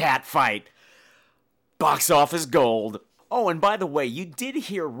panty-clad cat fight. Box office gold. Oh, and by the way, you did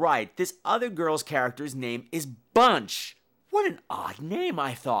hear right. This other girl's character's name is Bunch. What an odd name,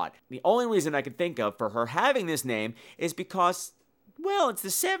 I thought. The only reason I could think of for her having this name is because, well, it's the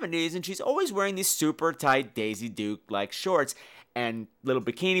 70s and she's always wearing these super tight Daisy Duke-like shorts. and little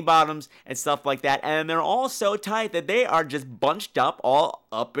bikini bottoms and stuff like that. And they're all so tight that they are just bunched up all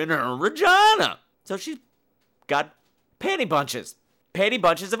up in her vagina. So she's got panty bunches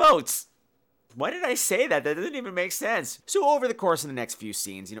of oats. Why did I say that? That doesn't even make sense. So over the course of the next few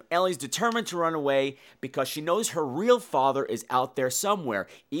scenes, Ellie's determined to run away because she knows her real father is out there somewhere,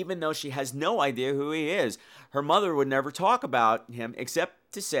 even though she has no idea who he is. Her mother would never talk about him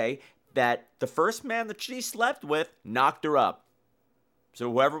except to say that the first man that she slept with knocked her up. So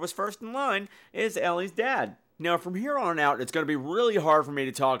whoever was first in line is Ellie's dad. Now, from here on out, it's going to be really hard for me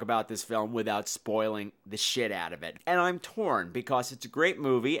to talk about this film without spoiling the shit out of it. And I'm torn because it's a great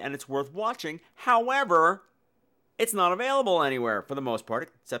movie and it's worth watching. However, it's not available anywhere for the most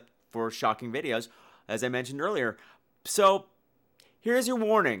part, except for Shocking Videos, as I mentioned earlier. So, here's your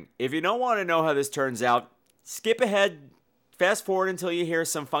warning. If you don't want to know how this turns out, skip ahead, fast forward until you hear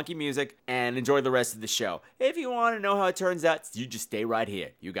some funky music, and enjoy the rest of the show. If you want to know how it turns out, you just stay right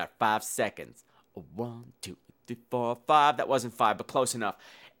here. You got 5 seconds. 1, 2, 3, 4, 5. That wasn't 5, but close enough.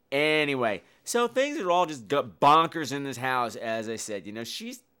 Anyway, so things are all just bonkers in this house. As I said,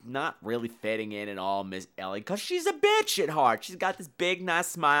 she's not really fitting in at all, Miss Ellie, because she's a bitch at heart. She's got this big, nice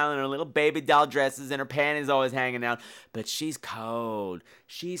smile and her little baby doll dresses and her panties always hanging out. But she's cold.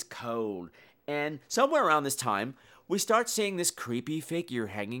 She's cold. And somewhere around this time, we start seeing this creepy figure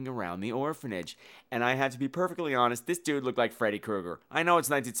hanging around the orphanage. And I have to be perfectly honest, this dude looked like Freddy Krueger. I know it's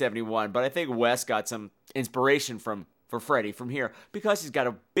 1971, but I think Wes got some inspiration for Freddy from here, because he's got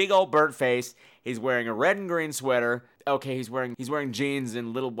a big old burnt face, he's wearing a red and green sweater. Okay, he's wearing jeans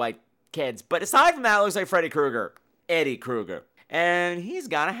and little white kids, but aside from that, it looks like Freddy Krueger, Eddie Krueger. And he's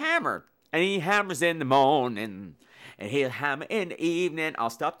got a hammer, and he hammers in the morning, and he'll hammer in the evening. I'll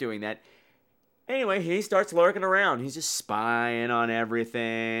stop doing that. Anyway, he starts lurking around. He's just spying on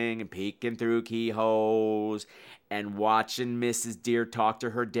everything and peeking through keyholes and watching Mrs. Deer talk to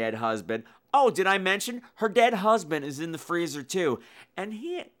her dead husband. Oh, did I mention her dead husband is in the freezer too? And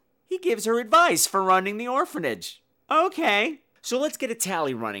he gives her advice for running the orphanage. Okay, so let's get a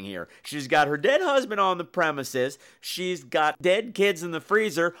tally running here. She's got her dead husband on the premises. She's got dead kids in the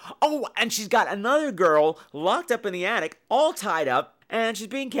freezer. Oh, and she's got another girl locked up in the attic, all tied up. And she's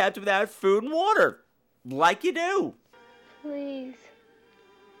being kept without food and water, like you do. Please,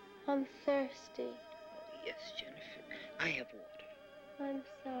 I'm thirsty. Oh, yes, Jennifer, I have water. I'm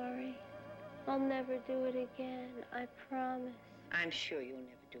sorry. I'll never do it again, I promise. I'm sure you'll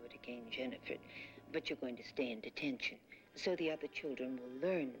never do it again, Jennifer, but you're going to stay in detention, so the other children will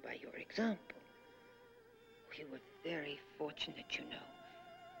learn by your example. You were very fortunate,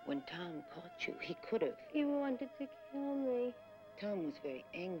 When Tom caught you, he could have. He wanted to kill me. Tom was very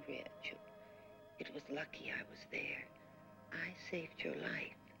angry at you. It was lucky I was there. I saved your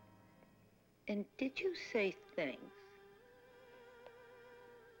life. And did you say thanks?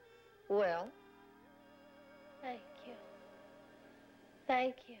 Well? Thank you.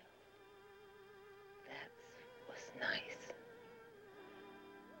 Thank you. That was nice.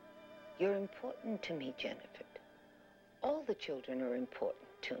 You're important to me, Jennifer. All the children are important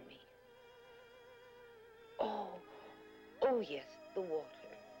to me. Oh, yes, the water.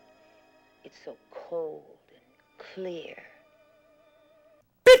 It's so cold and clear.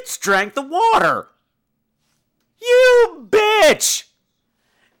 Bitch drank the water! You bitch!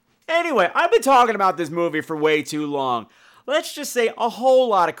 Anyway, I've been talking about this movie for way too long. Let's just say a whole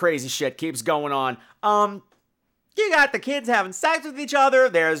lot of crazy shit keeps going on. You got the kids having sex with each other,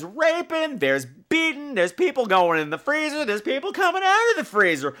 there's raping, there's beating, there's people going in the freezer, there's people coming out of the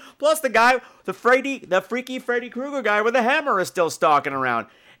freezer. Plus the freaky Freddy Krueger guy with a hammer is still stalking around.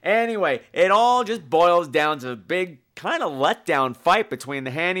 Anyway, it all just boils down to a big kind of letdown fight between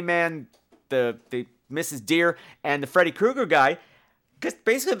the handyman, the Mrs. Deer, and the Freddy Krueger guy. Because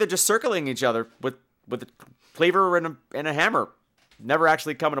basically they're just circling each other with a cleaver and a hammer. Never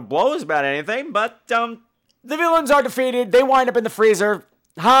actually coming to blows about anything, but the villains are defeated, they wind up in the freezer,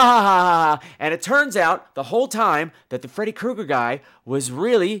 ha ha ha ha, and it turns out the whole time that the Freddy Krueger guy was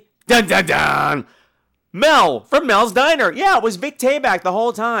really, dun dun dun, Mel from Mel's Diner. Yeah, it was Vic Tayback the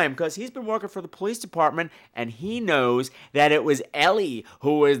whole time, because he's been working for the police department, and he knows that it was Ellie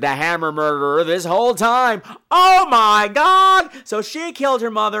who was the hammer murderer this whole time. Oh my God! So she killed her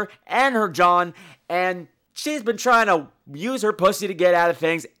mother and her John, and she's been trying to use her pussy to get out of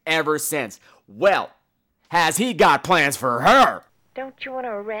things ever since. Well, has he got plans for her? Don't you want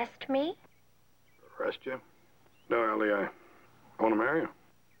to arrest me? Arrest you? No, Ellie, I want to marry you.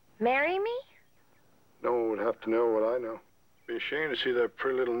 Marry me? No one would have to know what I know. Be ashamed to see that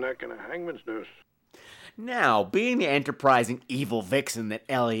pretty little neck in a hangman's noose. Now, being the enterprising evil vixen that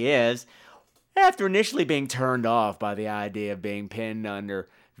Ellie is, After initially being turned off by the idea of being pinned under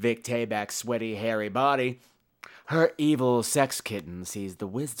Vic Tayback's sweaty, hairy body, her evil sex kitten sees the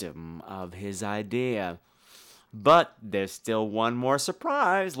wisdom of his idea. But there's still one more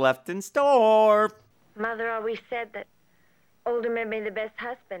surprise left in store. Mother always said that older men made the best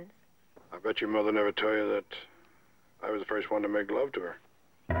husbands. I bet your mother never told you that I was the first one to make love to her.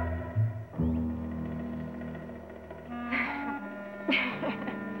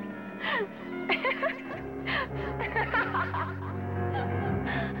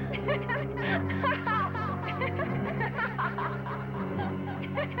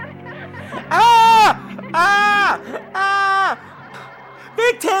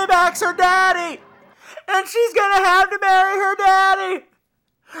 Vic Tayback's her daddy! And she's gonna have to marry her daddy!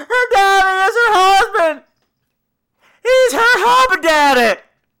 Her daddy is her husband! He's her hubba daddy!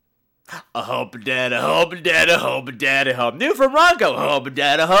 A hubba daddy, hubba daddy, hubba daddy, hub. New from Ronco. Hubba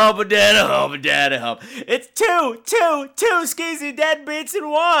daddy, hubba daddy, hubba daddy, hub. It's two skeezy deadbeats in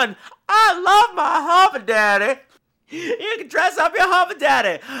one. I love my hubba daddy. You can dress up your hubba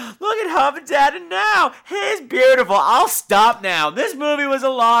daddy. Look at hubba daddy now. He's beautiful. I'll stop now. This movie was a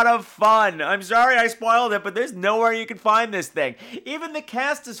lot of fun. I'm sorry I spoiled it, but there's nowhere you can find this thing. Even the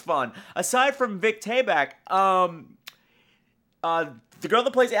cast is fun. Aside from Vic Tayback, the girl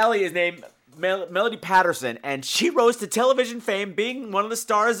that plays Ellie is named Melody Patterson, and she rose to television fame being one of the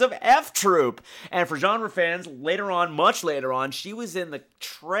stars of F Troop. And for genre fans, much later on, she was in the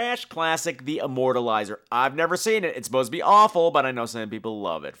trash classic The Immortalizer. I've never seen it. It's supposed to be awful, but I know some people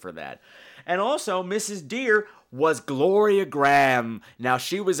love it for that. And also, Mrs. Deer was Gloria Graham. Now,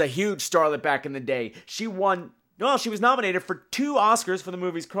 she was a huge starlet back in the day. She was nominated for 2 Oscars for the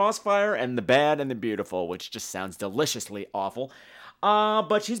movies Crossfire and The Bad and the Beautiful, which just sounds deliciously awful.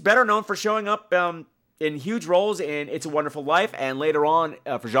 But she's better known for showing up in huge roles in It's a Wonderful Life, and later on,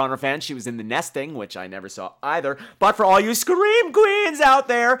 for genre fans, she was in The Nesting, which I never saw either. But for all you Scream Queens out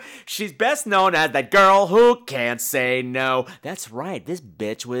there, she's best known as that girl who can't say no. That's right, this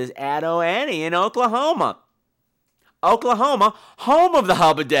bitch was at Annie in Oklahoma. Oklahoma, home of the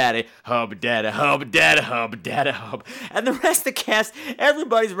Hubba Daddy. Hubba Daddy, Hubba Daddy, Hubba Daddy, Hubba. And the rest of the cast,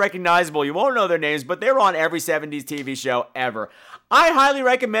 everybody's recognizable. You won't know their names, but they were on every 70s TV show ever. I highly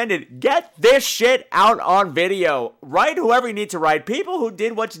recommend it. Get this shit out on video. Write whoever you need to write. People who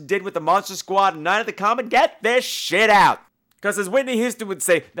did what you did with the Monster Squad and Night at the Comet, get this shit out. Because as Whitney Houston would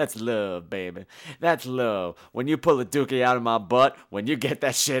say, that's love, baby. That's love. When you pull a dookie out of my butt, when you get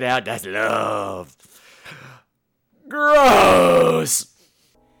that shit out, that's love. Gross!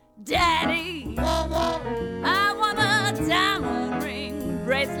 Daddy, I want a diamond ring,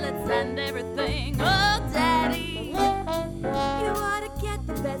 bracelets and everything. Oh, Daddy, you ought to get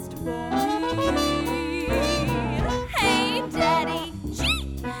the best for me. Hey, Daddy,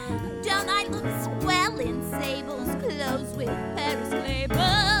 gee, don't I look swell in Sable's clothes with Paris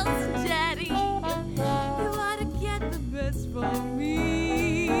labels? Daddy, you ought to get the best for me.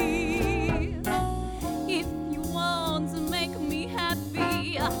 If you want to make me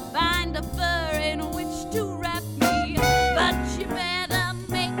happy, find a fur in which to wrap me. But you better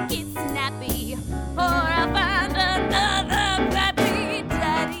make it snappy, or I'll find another pappy.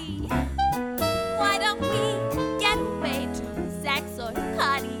 Daddy, why don't we get away to Saks or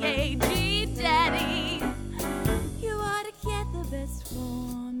Cartier? Gee, Daddy, you ought to get the best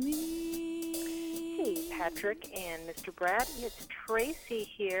for me. Hey, Patrick and Mr. Brad. It's Tracy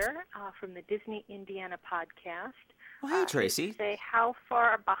here from the Disney Indiana podcast. Oh, hey, Tracy. To say how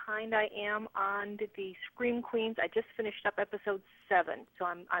far behind I am on the Scream Queens. I just finished up episode 7, so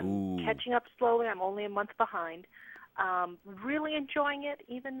I'm catching up slowly. I'm only a month behind. Really enjoying it,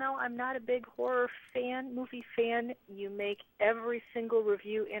 even though I'm not a big horror movie fan. You make every single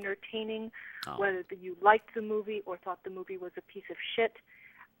review entertaining, whether you liked the movie or thought the movie was a piece of shit.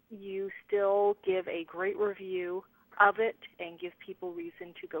 You still give a great review of it and give people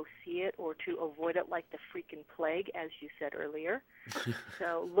reason to go see it or to avoid it like the freaking plague, as you said earlier.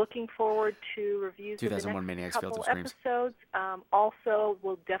 So looking forward to reviews of the next couple episodes. Also,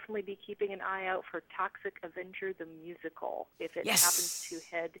 we'll definitely be keeping an eye out for Toxic Avenger the Musical if it happens to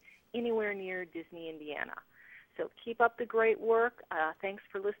head anywhere near Disney, Indiana. So keep up the great work. Thanks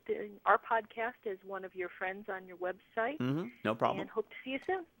for listening our podcast as one of your friends on your website. Mm-hmm. No problem. And hope to see you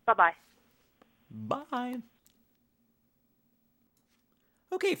soon. Bye-bye. Bye.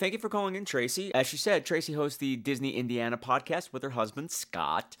 Okay, thank you for calling in, Tracy. As she said, Tracy hosts the Disney Indiana podcast with her husband,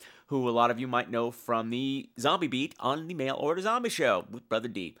 Scott, who a lot of you might know from the Zombie Beat on the Mail Order Zombie Show with Brother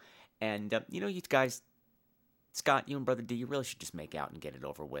D. And, you guys, Scott, you and Brother D, you really should just make out and get it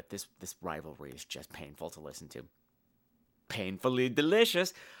over with. This rivalry is just painful to listen to. Painfully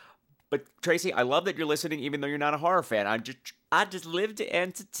delicious. But Tracy, I love that you're listening even though you're not a horror fan. I just live to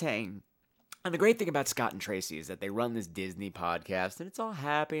entertain. And the great thing about Scott and Tracy is that they run this Disney podcast, and it's all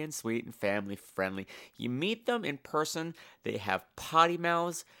happy and sweet and family friendly. You meet them in person, they have potty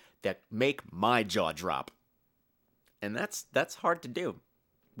mouths that make my jaw drop. And that's hard to do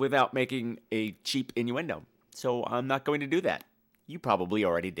without making a cheap innuendo. So I'm not going to do that. You probably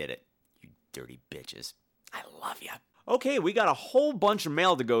already did it, you dirty bitches. I love you. Okay, we got a whole bunch of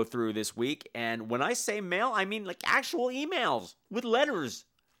mail to go through this week, and when I say mail, I mean like actual emails with letters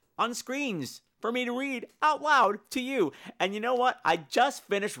on screens for me to read out loud to you. And you know what? I just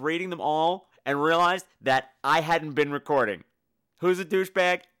finished reading them all and realized that I hadn't been recording. Who's a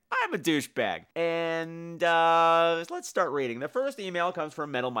douchebag? I'm a douchebag. And let's start reading. The first email comes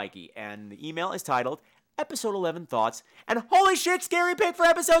from Metal Mikey, and the email is titled Episode 11 Thoughts, and holy shit, scary pick for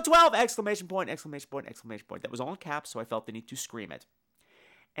episode 12! Exclamation point, exclamation point, exclamation point. That was all in caps, so I felt the need to scream it.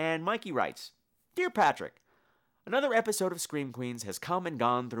 And Mikey writes, Dear Patrick, another episode of Scream Queens has come and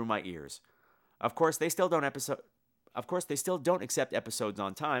gone through my ears. Of course, they still don't accept episodes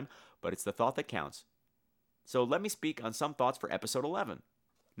on time, but it's the thought that counts. So let me speak on some thoughts for episode 11.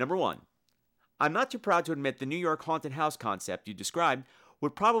 Number 1. I'm not too proud to admit the New York haunted house concept you described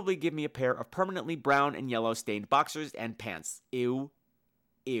would probably give me a pair of permanently brown and yellow stained boxers and pants. Ew.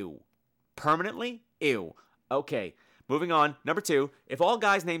 Ew. Permanently? Ew. Okay. Moving on. Number 2. If all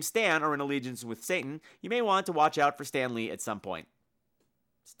guys named Stan are in allegiance with Satan, you may want to watch out for Stan Lee at some point.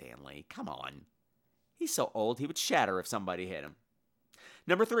 Stan Lee, come on. He's so old he would shatter if somebody hit him.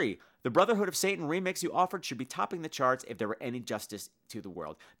 Number 3. The Brotherhood of Satan remix you offered should be topping the charts if there were any justice to the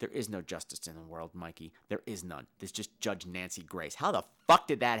world. There is no justice in the world, Mikey. There is none. There's just Judge Nancy Grace. How the fuck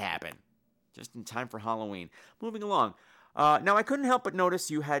did that happen? Just in time for Halloween. Moving along. Now, I couldn't help but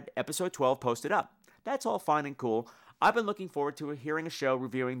notice you had episode 12 posted up. That's all fine and cool. I've been looking forward to hearing a show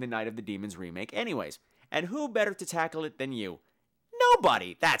reviewing the Night of the Demons remake anyways. And who better to tackle it than you?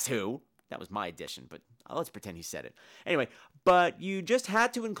 Nobody! That's who! That was my addition, but let's pretend he said it. Anyway, but you just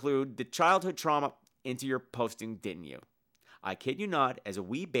had to include the childhood trauma into your posting, didn't you? I kid you not, as a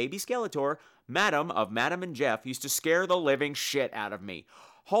wee baby Skeletor, Madam of Madam and Jeff used to scare the living shit out of me.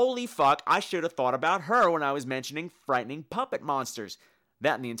 Holy fuck, I should have thought about her when I was mentioning frightening puppet monsters.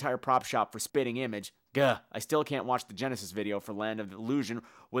 That and the entire prop shop for Spitting Image. Gah, I still can't watch the Genesis video for Land of Illusion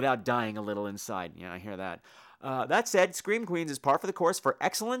without dying a little inside. Yeah, I hear that. That said, Scream Queens is par for the course for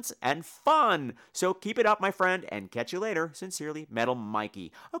excellence and fun. So keep it up, my friend, and catch you later. Sincerely, Metal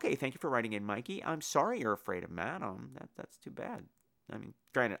Mikey. Okay, thank you for writing in, Mikey. I'm sorry you're afraid of Madam. That's too bad. I mean,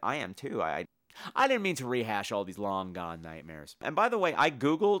 granted, I am too. I didn't mean to rehash all these long-gone nightmares. And by the way, I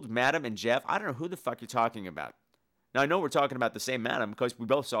Googled Madam and Jeff. I don't know who the fuck you're talking about. Now, I know we're talking about the same Madam because we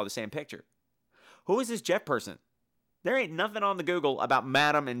both saw the same picture. Who is this Jeff person? There ain't nothing on the Google about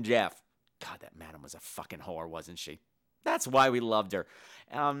Madam and Jeff. God, that Madam was a fucking whore, wasn't she? That's why we loved her.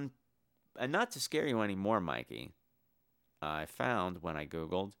 And not to scare you anymore, Mikey, I found, when I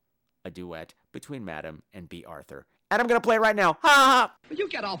Googled, a duet between Madam and B. Arthur. And I'm going to play it right now. Ha ha! You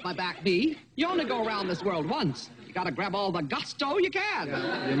get off my back, B. You only go around this world once. You got to grab all the gusto you can.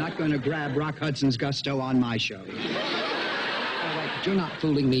 You're not going to grab Rock Hudson's gusto on my show. All right, but you're not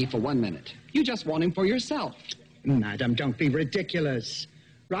fooling me for 1 minute. You just want him for yourself. Madam, don't be ridiculous.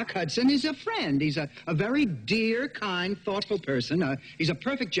 Rock Hudson is a friend. He's a very dear, kind, thoughtful person. He's a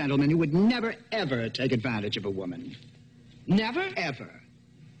perfect gentleman who would never, ever take advantage of a woman. Never, ever.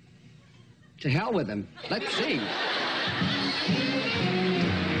 To hell with him. Let's see. A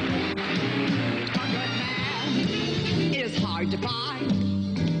good man is hard to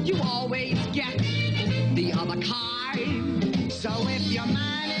find. You always get the other kind. So if your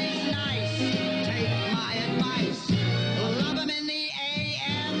man is nice, take my advice. Love him in the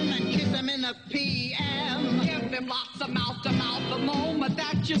AM and kiss him in the PM. Give him lots of mouth-to-mouth the moment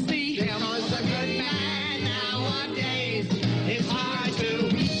that you see him. Because a good man nowadays is hard to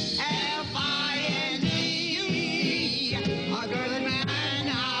F-I-N-D. A good man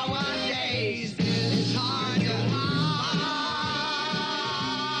nowadays is hard to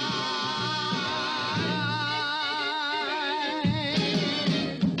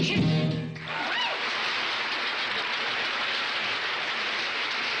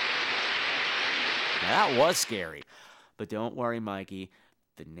That was scary. But don't worry, Mikey.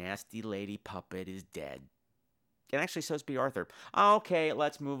 The nasty lady puppet is dead. And actually, so's B. Arthur. Okay,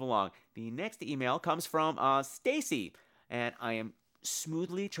 let's move along. The next email comes from Stacy. And I am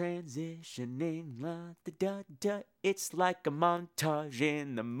smoothly transitioning. La-da-da-da. It's like a montage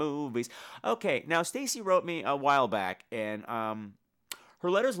in the movies. Okay, now Stacy wrote me a while back. And her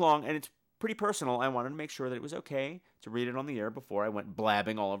letter's long, and it's pretty personal. I wanted to make sure that it was okay to read it on the air before I went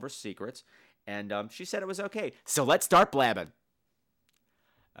blabbing all of her secrets. And she said it was okay. So let's start blabbing.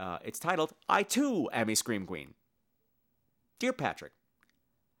 It's titled, I Too Am a Scream Queen. Dear Patrick,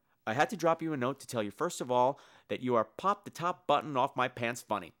 I had to drop you a note to tell you, first of all, that you are pop the top button off my pants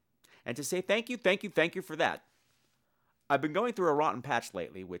funny. And to say thank you for that. I've been going through a rotten patch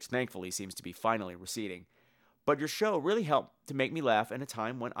lately, which thankfully seems to be finally receding. But your show really helped to make me laugh in a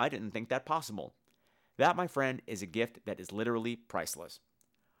time when I didn't think that possible. That, my friend, is a gift that is literally priceless.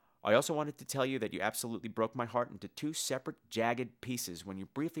 I also wanted to tell you that you absolutely broke my heart into two separate, jagged pieces when you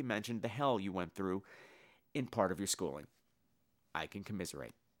briefly mentioned the hell you went through in part of your schooling. I can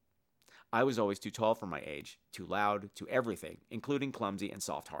commiserate. I was always too tall for my age, too loud, too everything, including clumsy and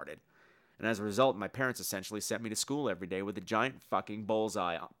soft-hearted. And as a result, my parents essentially sent me to school every day with a giant fucking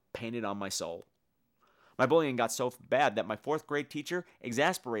bullseye painted on my soul. My bullying got so bad that my 4th grade teacher,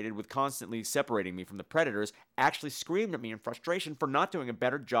 exasperated with constantly separating me from the predators, actually screamed at me in frustration for not doing a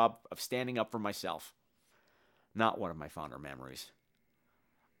better job of standing up for myself. Not one of my fonder memories.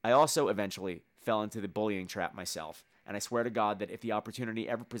 I also eventually fell into the bullying trap myself, and I swear to God that if the opportunity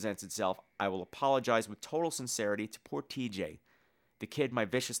ever presents itself, I will apologize with total sincerity to poor TJ, the kid my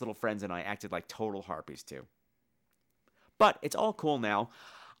vicious little friends and I acted like total harpies to. But it's all cool now.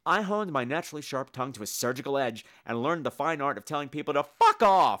 I honed my naturally sharp tongue to a surgical edge and learned the fine art of telling people to fuck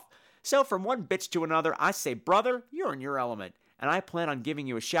off. So from one bitch to another, I say, brother, you're in your element, and I plan on giving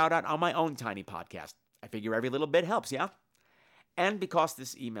you a shout out on my own tiny podcast. I figure every little bit helps, yeah? And because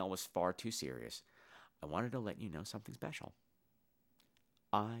this email was far too serious, I wanted to let you know something special.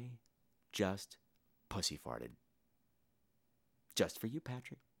 I just pussy farted. Just for you,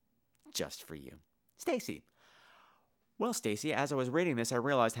 Patrick. Just for you. Stacy. Well, Stacy, as I was reading this, I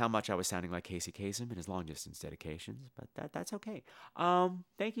realized how much I was sounding like Casey Kasem in his long-distance dedications, but that's okay.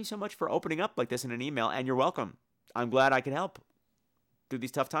 Thank you so much for opening up like this in an email, and you're welcome. I'm glad I could help through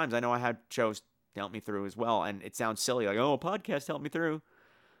these tough times. I know I had shows to help me through as well, and it sounds silly, like, oh, a podcast helped me through.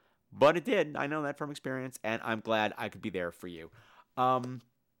 But it did. I know that from experience, and I'm glad I could be there for you. And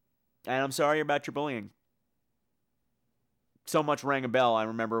I'm sorry about your bullying. So much rang a bell. I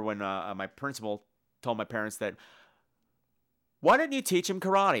remember when my principal told my parents that, why didn't you teach him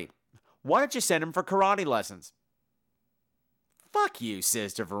karate? Why didn't you send him for karate lessons? Fuck you,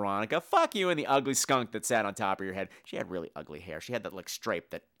 Sister Veronica. Fuck you and the ugly skunk that sat on top of your head. She had really ugly hair. She had that like stripe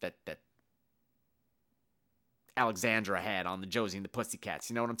that Alexandra had on the Josie and the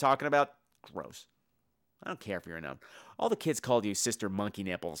Pussycats. You know what I'm talking about? Gross. I don't care if you're a gnome. All the kids called you Sister Monkey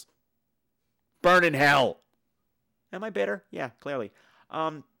Nipples. Burn in hell. Am I bitter? Yeah, clearly.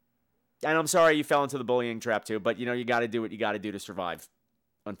 And I'm sorry you fell into the bullying trap too, but you got to do what you got to do to survive,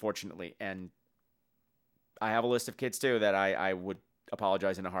 unfortunately. And I have a list of kids too that I would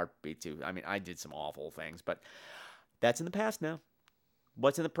apologize in a heartbeat to. I mean, I did some awful things, but that's in the past now.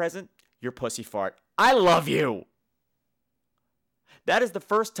 What's in the present? Your pussy fart. I love you! That is the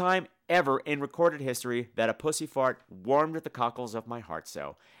first time ever in recorded history that a pussy fart warmed at the cockles of my heart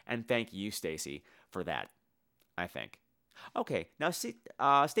so. And thank you, Stacy, for that, I think. Okay, now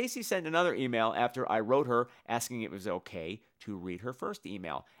Stacy sent another email after I wrote her asking if it was okay to read her first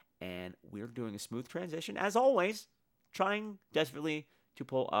email. And we're doing a smooth transition, as always, trying desperately to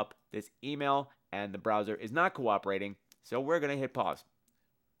pull up this email, and the browser is not cooperating, so we're going to hit pause.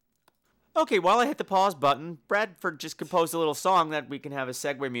 Okay, while I hit the pause button, Bradford just composed a little song that we can have as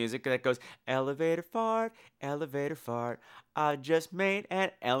segue music that goes, elevator fart, I just made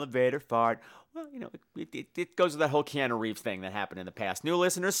an elevator fart. Well, it goes with that whole Keanu Reeves thing that happened in the past. New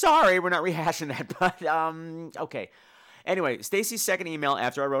listeners, sorry, we're not rehashing that, but, okay. Anyway, Stacy's second email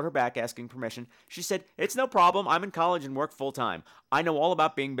after I wrote her back asking permission, she said, it's no problem, I'm in college and work full-time. I know all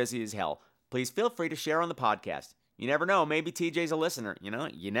about being busy as hell. Please feel free to share on the podcast. You never know, maybe TJ's a listener,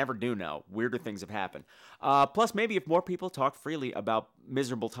 you never do know. Weirder things have happened. Plus, maybe if more people talk freely about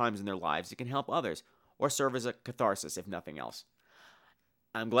miserable times in their lives, it can help others, or serve as a catharsis, if nothing else.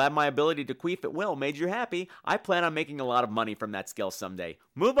 I'm glad my ability to queef at will made you happy. I plan on making a lot of money from that skill someday.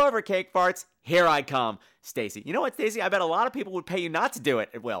 Move over, cake farts. Here I come. Stacy. You know what, Stacy? I bet a lot of people would pay you not to do it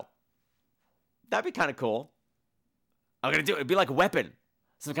at will. That'd be kind of cool. I'm going to do it. It'd be like a weapon.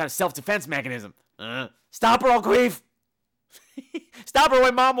 Some kind of self-defense mechanism. Stop or I'll queef. Stop or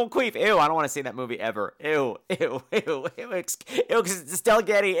my mom will queef. Ew, I don't want to see that movie ever. Ew, ew, ew, ew, because it's Estelle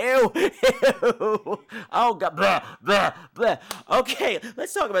Getty. Ew, ew. Oh, God, blah, blah, blah. Okay,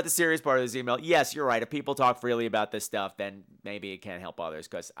 let's talk about the serious part of this email. Yes, you're right. If people talk freely about this stuff, then maybe it can help others,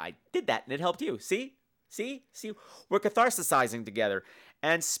 because I did that, and it helped you. See? We're catharsisizing together.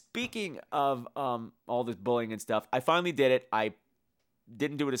 And speaking of all this bullying and stuff, I finally did it. I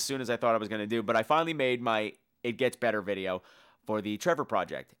didn't do it as soon as I thought I was going to do, but I finally made my It Gets Better video for the Trevor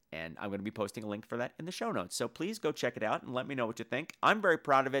Project, and I'm going to be posting a link for that in the show notes. So please go check it out and let me know what you think. I'm very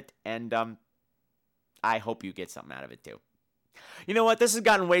proud of it, and I hope you get something out of it too. You know what? This has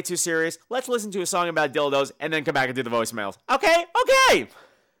gotten way too serious. Let's listen to a song about dildos and then come back and do the voicemails. Okay? Okay!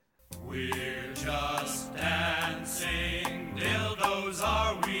 We're just dancing, dildos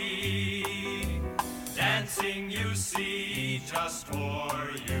are we. Dancing, you see, just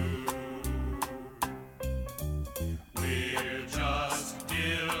for you. We're just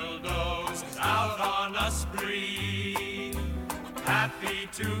dildos out on a spree. Happy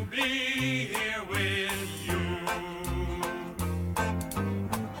to be here with you.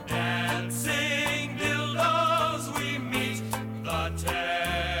 Dancing dildos, we meet the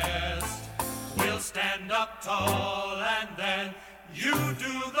test. We'll stand up tall and then you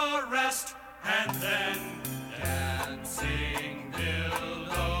do the rest. And then dancing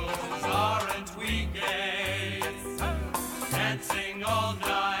dildos, aren't we gay? Dancing all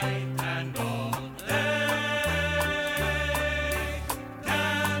night and all day.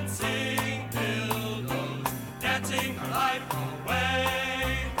 Dancing dildos, dancing our life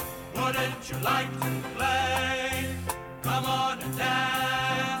away. Wouldn't you like to play? Come on and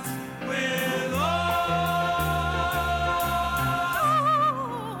dance with us.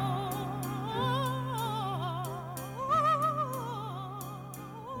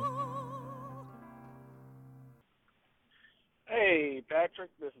 Hey, Patrick,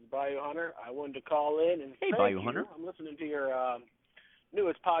 this is Bayou Hunter. I wanted to call in and Hey, thank Bayou you. Hunter. I'm listening to your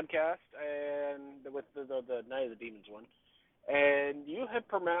newest podcast, and with the Night of the Demons one, and you have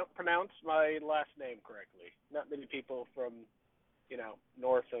pronounced my last name correctly. Not many people from,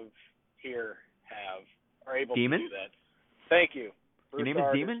 north of here are able Demon? to do that. Thank you. Your name is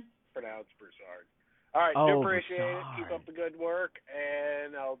Demon? Pronounced Broussard. All right, do appreciate it. Keep up the good work,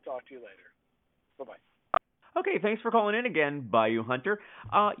 and I'll talk to you later. Bye-bye. Okay, thanks for calling in again, Bayou Hunter.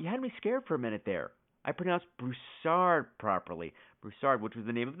 You had me scared for a minute there. I pronounced Broussard properly. Broussard, which was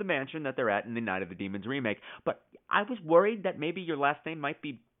the name of the mansion that they're at in the Night of the Demons remake. But I was worried that maybe your last name might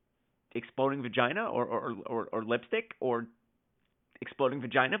be Exploding Vagina or Lipstick or Exploding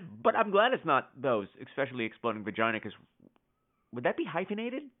Vagina. But I'm glad it's not those, especially Exploding Vagina, because would that be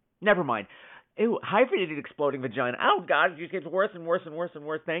hyphenated? Never mind. Ew, hyphenated Exploding Vagina. Oh, God, it just gets worse and worse and worse and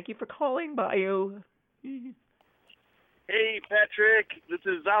worse. Thank you for calling, Bayou. Hey, Patrick, this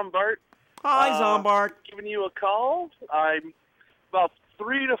is Zombart. Hi, Zombart. Giving you a call. I'm about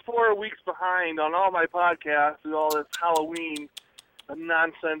 3 to 4 weeks behind on all my podcasts with all this Halloween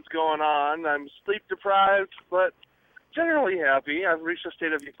nonsense going on. I'm sleep deprived, but generally happy. I've reached a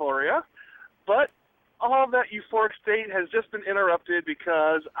state of euphoria. But all of that euphoric state has just been interrupted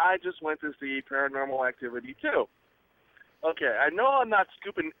because I just went to see Paranormal Activity 2. Okay, I know I'm not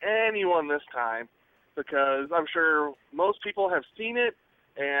scooping anyone this time, because I'm sure most people have seen it,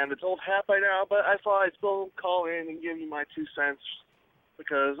 and it's old hat by now, but I thought I'd still call in and give you my 2 cents,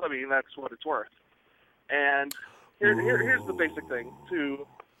 because, that's what it's worth. And here's the basic thing,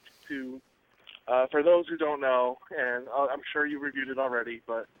 for those who don't know, and I'm sure you reviewed it already,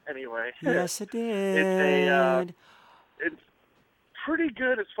 but anyway. Yes, I did. It's pretty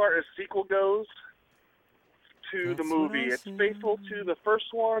good as far as sequel goes to the movie. It's faithful to the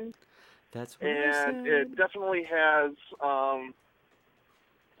first one. That's what and it definitely has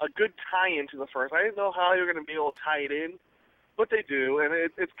a good tie-in to the first. I didn't know how you were going to be able to tie it in, but they do. And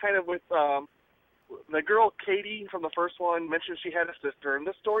it's kind of with the girl Katie from the first one mentioned she had a sister, and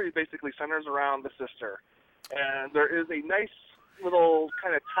this story basically centers around the sister. And there is a nice little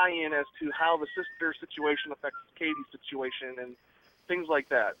kind of tie-in as to how the sister situation affects Katie's situation and things like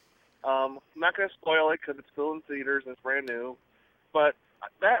that. I'm not going to spoil it because it's still in theaters and it's brand new, but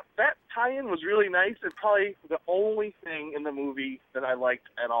that tie-in was really nice. It's probably the only thing in the movie that I liked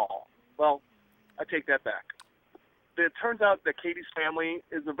at all. Well, I take that back. It turns out that Katie's family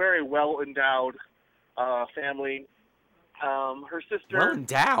is a very well-endowed family. Her sister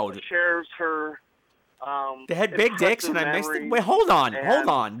well-endowed shares her they had big dicks and I mixed it. Wait, hold on.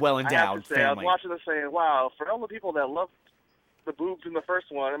 Well-endowed I have to say, family. I was watching this saying, wow, for all the people that love the boobs in the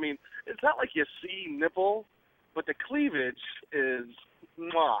first one, it's not like you see nipple, but the cleavage is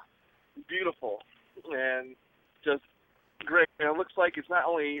beautiful and just great. And it looks like it's not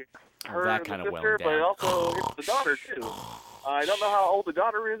only her and the sister, but it also hits the daughter too. I don't know how old the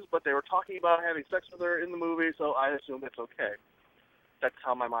daughter is, but they were talking about having sex with her in the movie, so I assume it's okay. That's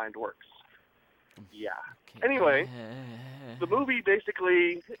how my mind works. Yeah. Okay. Anyway, the movie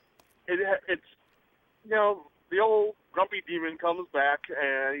basically, it's the old grumpy demon comes back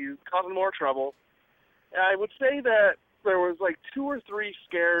and he's causing more trouble. And I would say that there was like 2 or 3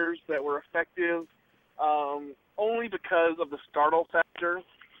 scares that were effective, only because of the startle factor,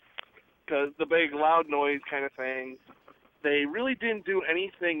 because the big loud noise kind of thing. They really didn't do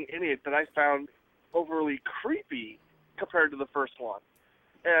anything in it that I found overly creepy compared to the first one.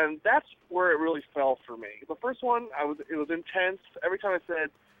 And that's where it really fell for me. The first one, it was intense. Every time I said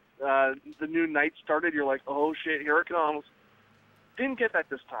the new night started, you're like, oh shit, here it comes. Didn't get that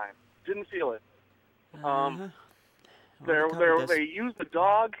this time. Didn't feel it. They used the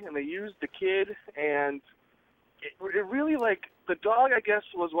dog and they used the kid, and it really, like, the dog, I guess,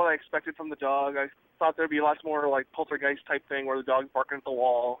 was what I expected from the dog. I thought there'd be lots more like poltergeist type thing where the dog's barking at the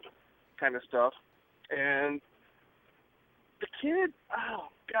wall kind of stuff. And the kid, oh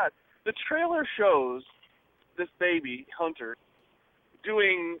god, the trailer shows this baby, Hunter,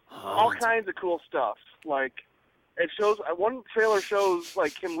 doing all kinds of cool stuff. Like, it shows, one trailer shows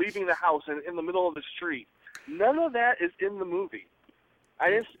like him leaving the house in the middle of the street. None of that is in the movie.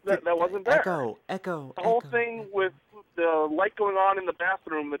 That wasn't there. Echo. The whole thing with the light going on in the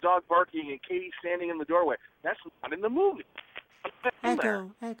bathroom, the dog barking, and Katie standing in the doorway, that's not in the movie. Echo.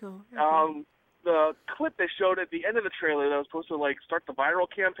 The clip they showed at the end of the trailer that was supposed to like start the viral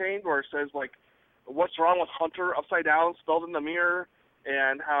campaign, where it says like, "What's wrong with Hunter?" upside down, spelled in the mirror,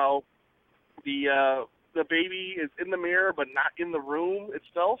 and how the baby is in the mirror but not in the room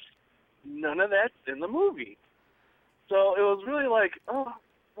itself. None of that's in the movie. So it was really like, oh,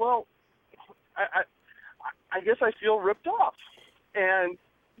 well, I guess I feel ripped off. And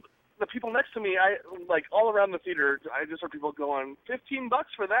the people next to me, like all around the theater, I just heard people going, $15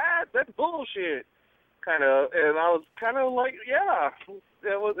 for that? That's bullshit. Kind of, and I was kind of like, yeah,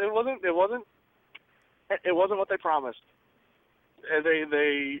 it wasn't what they promised. And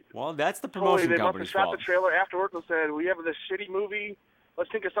they well, that's the promotion company's fault. They must have shot the trailer afterwards and said, we have this shitty movie. Let's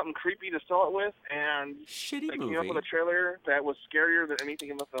think of something creepy to sell it with, and they came up with a trailer that was scarier than anything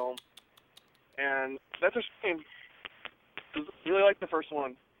in the film. And that's a shame. I really like the first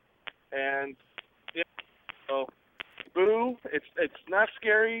one. And, yeah, so, boo, it's not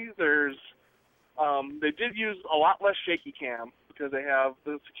scary. There's, they did use a lot less shaky cam, because they have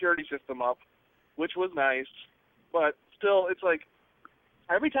the security system up, which was nice. But still, it's like,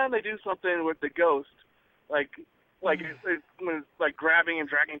 every time they do something with the ghost, like grabbing and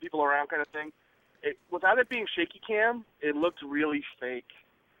dragging people around kind of thing, without it being shaky cam, it looked really fake.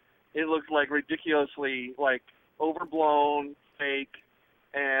 It looked like ridiculously like overblown, fake,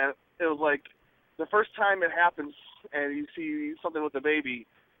 and it was like the first time it happens and you see something with the baby,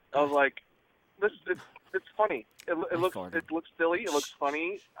 I was like, it's funny. It looks silly. It looks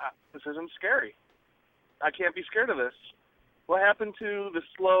funny. This isn't scary. I can't be scared of this. What happened to the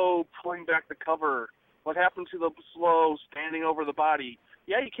slow pulling back the cover? What happened to the slow standing over the body?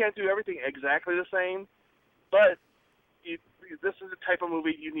 Yeah, you can't do everything exactly the same, but this is the type of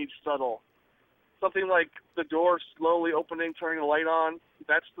movie you need subtle. Something like the door slowly opening, turning the light on,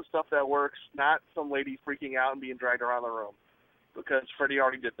 that's the stuff that works, not some lady freaking out and being dragged around the room, because Freddy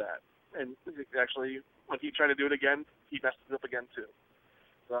already did that. And actually, when he tried to do it again, he messed it up again too.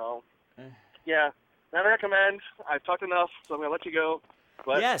 So, yeah, not recommend. I've talked enough, so I'm going to let you go.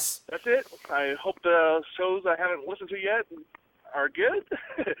 But yes, that's it. I hope the shows I haven't listened to yet are good.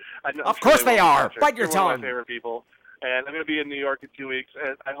 Of course they are. Bite your tongue. One of my favorite people. And I'm going to be in New York in 2 weeks,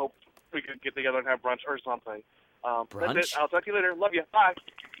 and I hope we could get together and have brunch or something. Brunch? That's it. I'll talk to you later. Love you. Bye.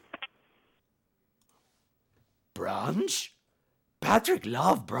 Brunch? Patrick,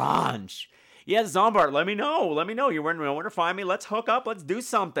 love brunch. Yeah, Zombart, let me know. Let me know. You're where to find me. Let's hook up. Let's do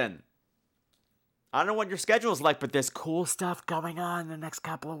something. I don't know what your schedule's like, but there's cool stuff going on in the next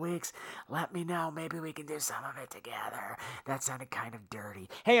couple of weeks. Let me know. Maybe we can do some of it together. That sounded kind of dirty.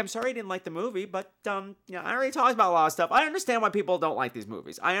 Hey, I'm sorry you didn't like the movie, but I already talked about a lot of stuff. I understand why people don't like these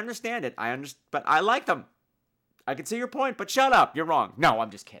movies. I understand it. But I like them. I can see your point, but shut up. You're wrong. No,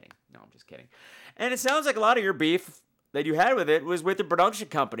 I'm just kidding. And it sounds like a lot of your beef that you had with it was with the production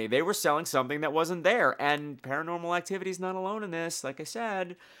company. They were selling something that wasn't there. And Paranormal Activity's not alone in this. Like I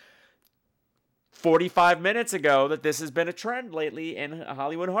said 45 minutes ago, that this has been a trend lately in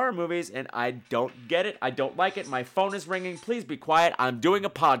Hollywood horror movies, and I don't get it. I don't like it. My phone is ringing. Please be quiet. I'm doing a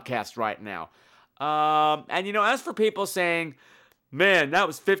podcast right now. And as for people saying, man, that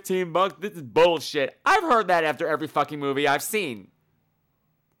was $15, this is bullshit, I've heard that after every fucking movie I've seen.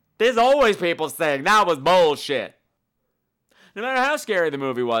 There's always people saying that was bullshit. No matter how scary the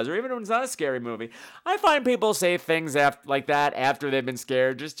movie was, or even when it's not a scary movie, I find people say things like that after they've been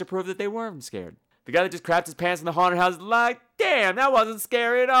scared just to prove that they weren't scared. The guy that just crapped his pants in the haunted house is like, damn, that wasn't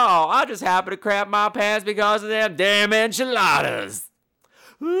scary at all. I just happened to crap my pants because of them damn enchiladas.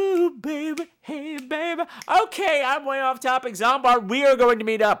 Ooh, baby, hey, baby. Okay, I'm way off topic. Zombart, we are going to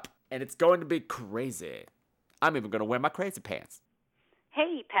meet up, and it's going to be crazy. I'm even going to wear my crazy pants.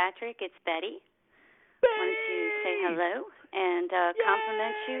 Hey, Patrick, it's Betty. Wanted to say hello and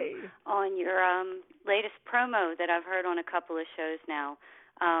compliment you on your latest promo that I've heard on a couple of shows now.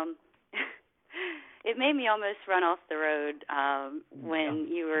 It made me almost run off the road when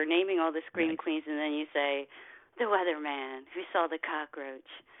you were naming all the Scream Queens, and then you say, the weatherman who saw the cockroach.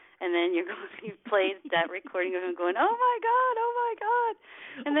 And then you played that recording of him going, oh, my God.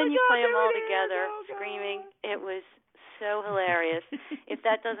 And then you play them all together, screaming. It was so hilarious. If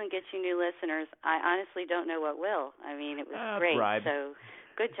that doesn't get you new listeners, I honestly don't know what will. I mean, it was great. Bribe. So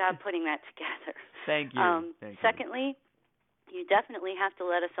good job putting that together. Thank you. Secondly, you definitely have to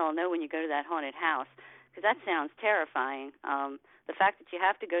let us all know when you go to that haunted house, because that sounds terrifying. The fact that you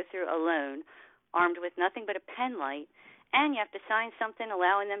have to go through alone, armed with nothing but a pen light, and you have to sign something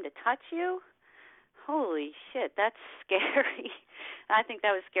allowing them to touch you. Holy shit, that's scary. I think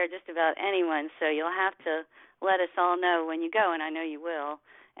that would scare just about anyone, so you'll have to let us all know when you go, and I know you will,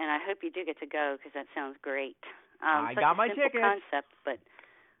 and I hope you do get to go, because that sounds great. I got my ticket. Concept, but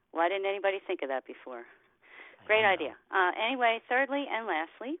why didn't anybody think of that before? Great idea. Anyway, thirdly and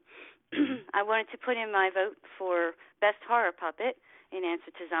lastly, I wanted to put in my vote for Best Horror Puppet in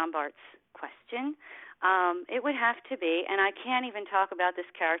answer to Zombart's question. It would have to be, and I can't even talk about this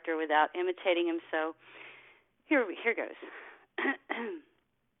character without imitating him, so here goes.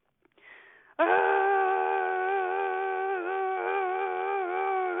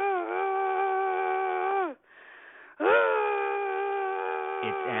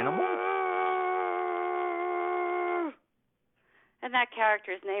 It's Animal? And that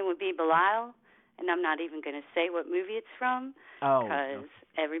character's name would be Belial, and I'm not even going to say what movie it's from, because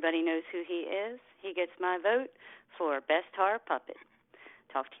everybody knows who he is. He gets my vote for Best Horror Puppet.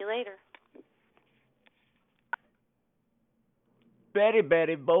 Talk to you later. Betty,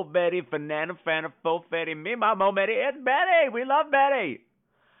 Bo Betty, Fanana, Fo Betty, me, my Mo Betty. It's Betty. We love Betty.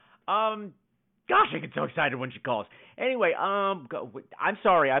 Gosh, I get so excited when she calls. Anyway, I'm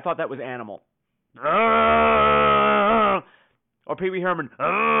sorry. I thought that was Animal. Or Pee Wee Herman.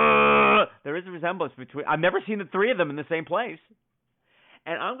 There is a resemblance between. I've never seen the three of them in the same place.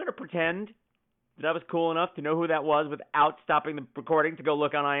 And I'm going to pretend that I was cool enough to know who that was without stopping the recording to go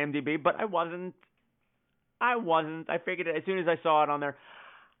look on IMDb, but I wasn't. I figured it as soon as I saw it on there.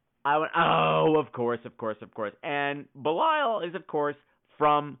 I went, oh, of course. And Belial is, of course,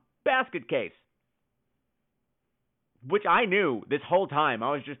 from Basket Case, which I knew this whole time.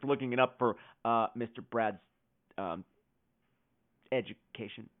 I was just looking it up for Mr. Brad's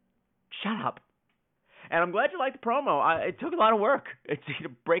education. Shut up. And I'm glad you liked the promo. It took a lot of work. It's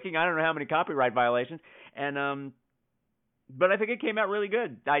breaking I don't know how many copyright violations. And but I think it came out really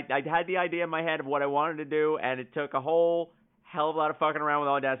good. I had the idea in my head of what I wanted to do, and it took a whole hell of a lot of fucking around with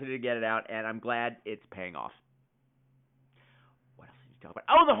Audacity to get it out, and I'm glad it's paying off. What else did you talk about?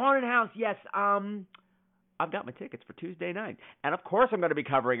 Oh, the haunted house. Yes. I've got my tickets for Tuesday night. And, of course, I'm going to be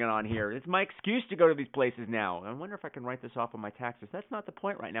covering it on here. It's my excuse to go to these places now. I wonder if I can write this off on my taxes. That's not the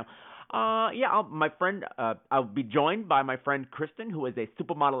point right now. I'll be joined by my friend Kristen, who is a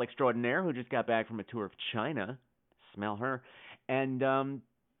supermodel extraordinaire who just got back from a tour of China. Smell her. And,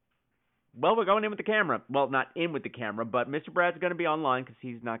 we're going in with the camera. Well, not in with the camera, but Mr. Brad's going to be online because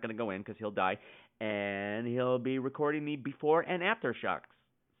he's not going to go in because he'll die. And he'll be recording the before and after shots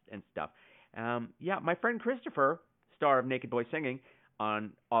and stuff. My friend Christopher, star of Naked Boy Singing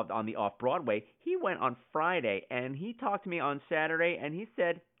on the Off-Broadway, he went on Friday, and he talked to me on Saturday, and he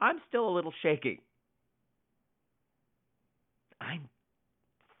said, I'm still a little shaky. I'm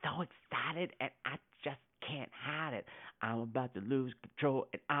so excited, and I just can't hide it. I'm about to lose control,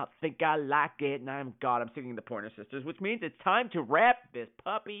 and I think I like it, and I'm singing the Pointer Sisters, which means it's time to wrap this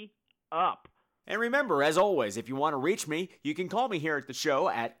puppy up. And remember, as always, if you want to reach me, you can call me here at the show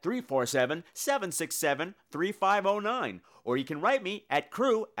at 347-767-3509. Or you can write me at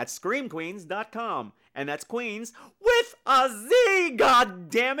crew@screamqueens.com. And that's Queens with a Z,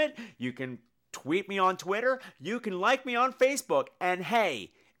 goddammit! You can tweet me on Twitter. You can like me on Facebook. And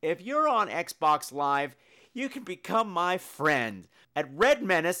hey, if you're on Xbox Live, you can become my friend at Red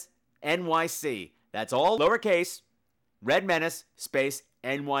Menace NYC. That's all lowercase, Red Menace space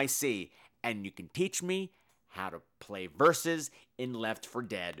NYC. And you can teach me how to play verses in Left 4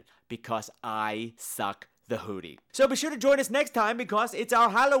 Dead because I suck the hootie. So be sure to join us next time because it's our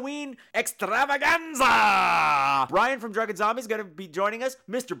Halloween extravaganza! Brian from Drunken Zombie is going to be joining us.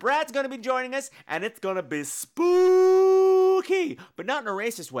 Mr. Brad's going to be joining us. And it's going to be spooky! low-key, but not in a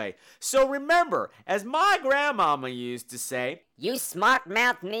racist way. So remember, as my grandmama used to say, you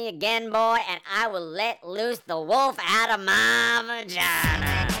smart-mouth me again, boy, and I will let loose the wolf out of my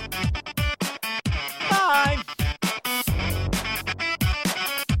vagina. Bye!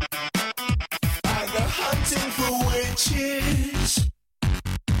 I go hunting for witches.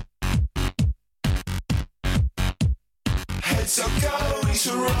 Heads are going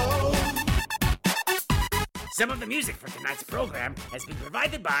to roll. Some of the music for tonight's program has been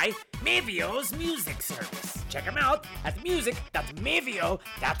provided by Mavio's Music Service. Check them out at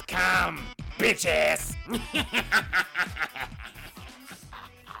music.mavio.com, bitches!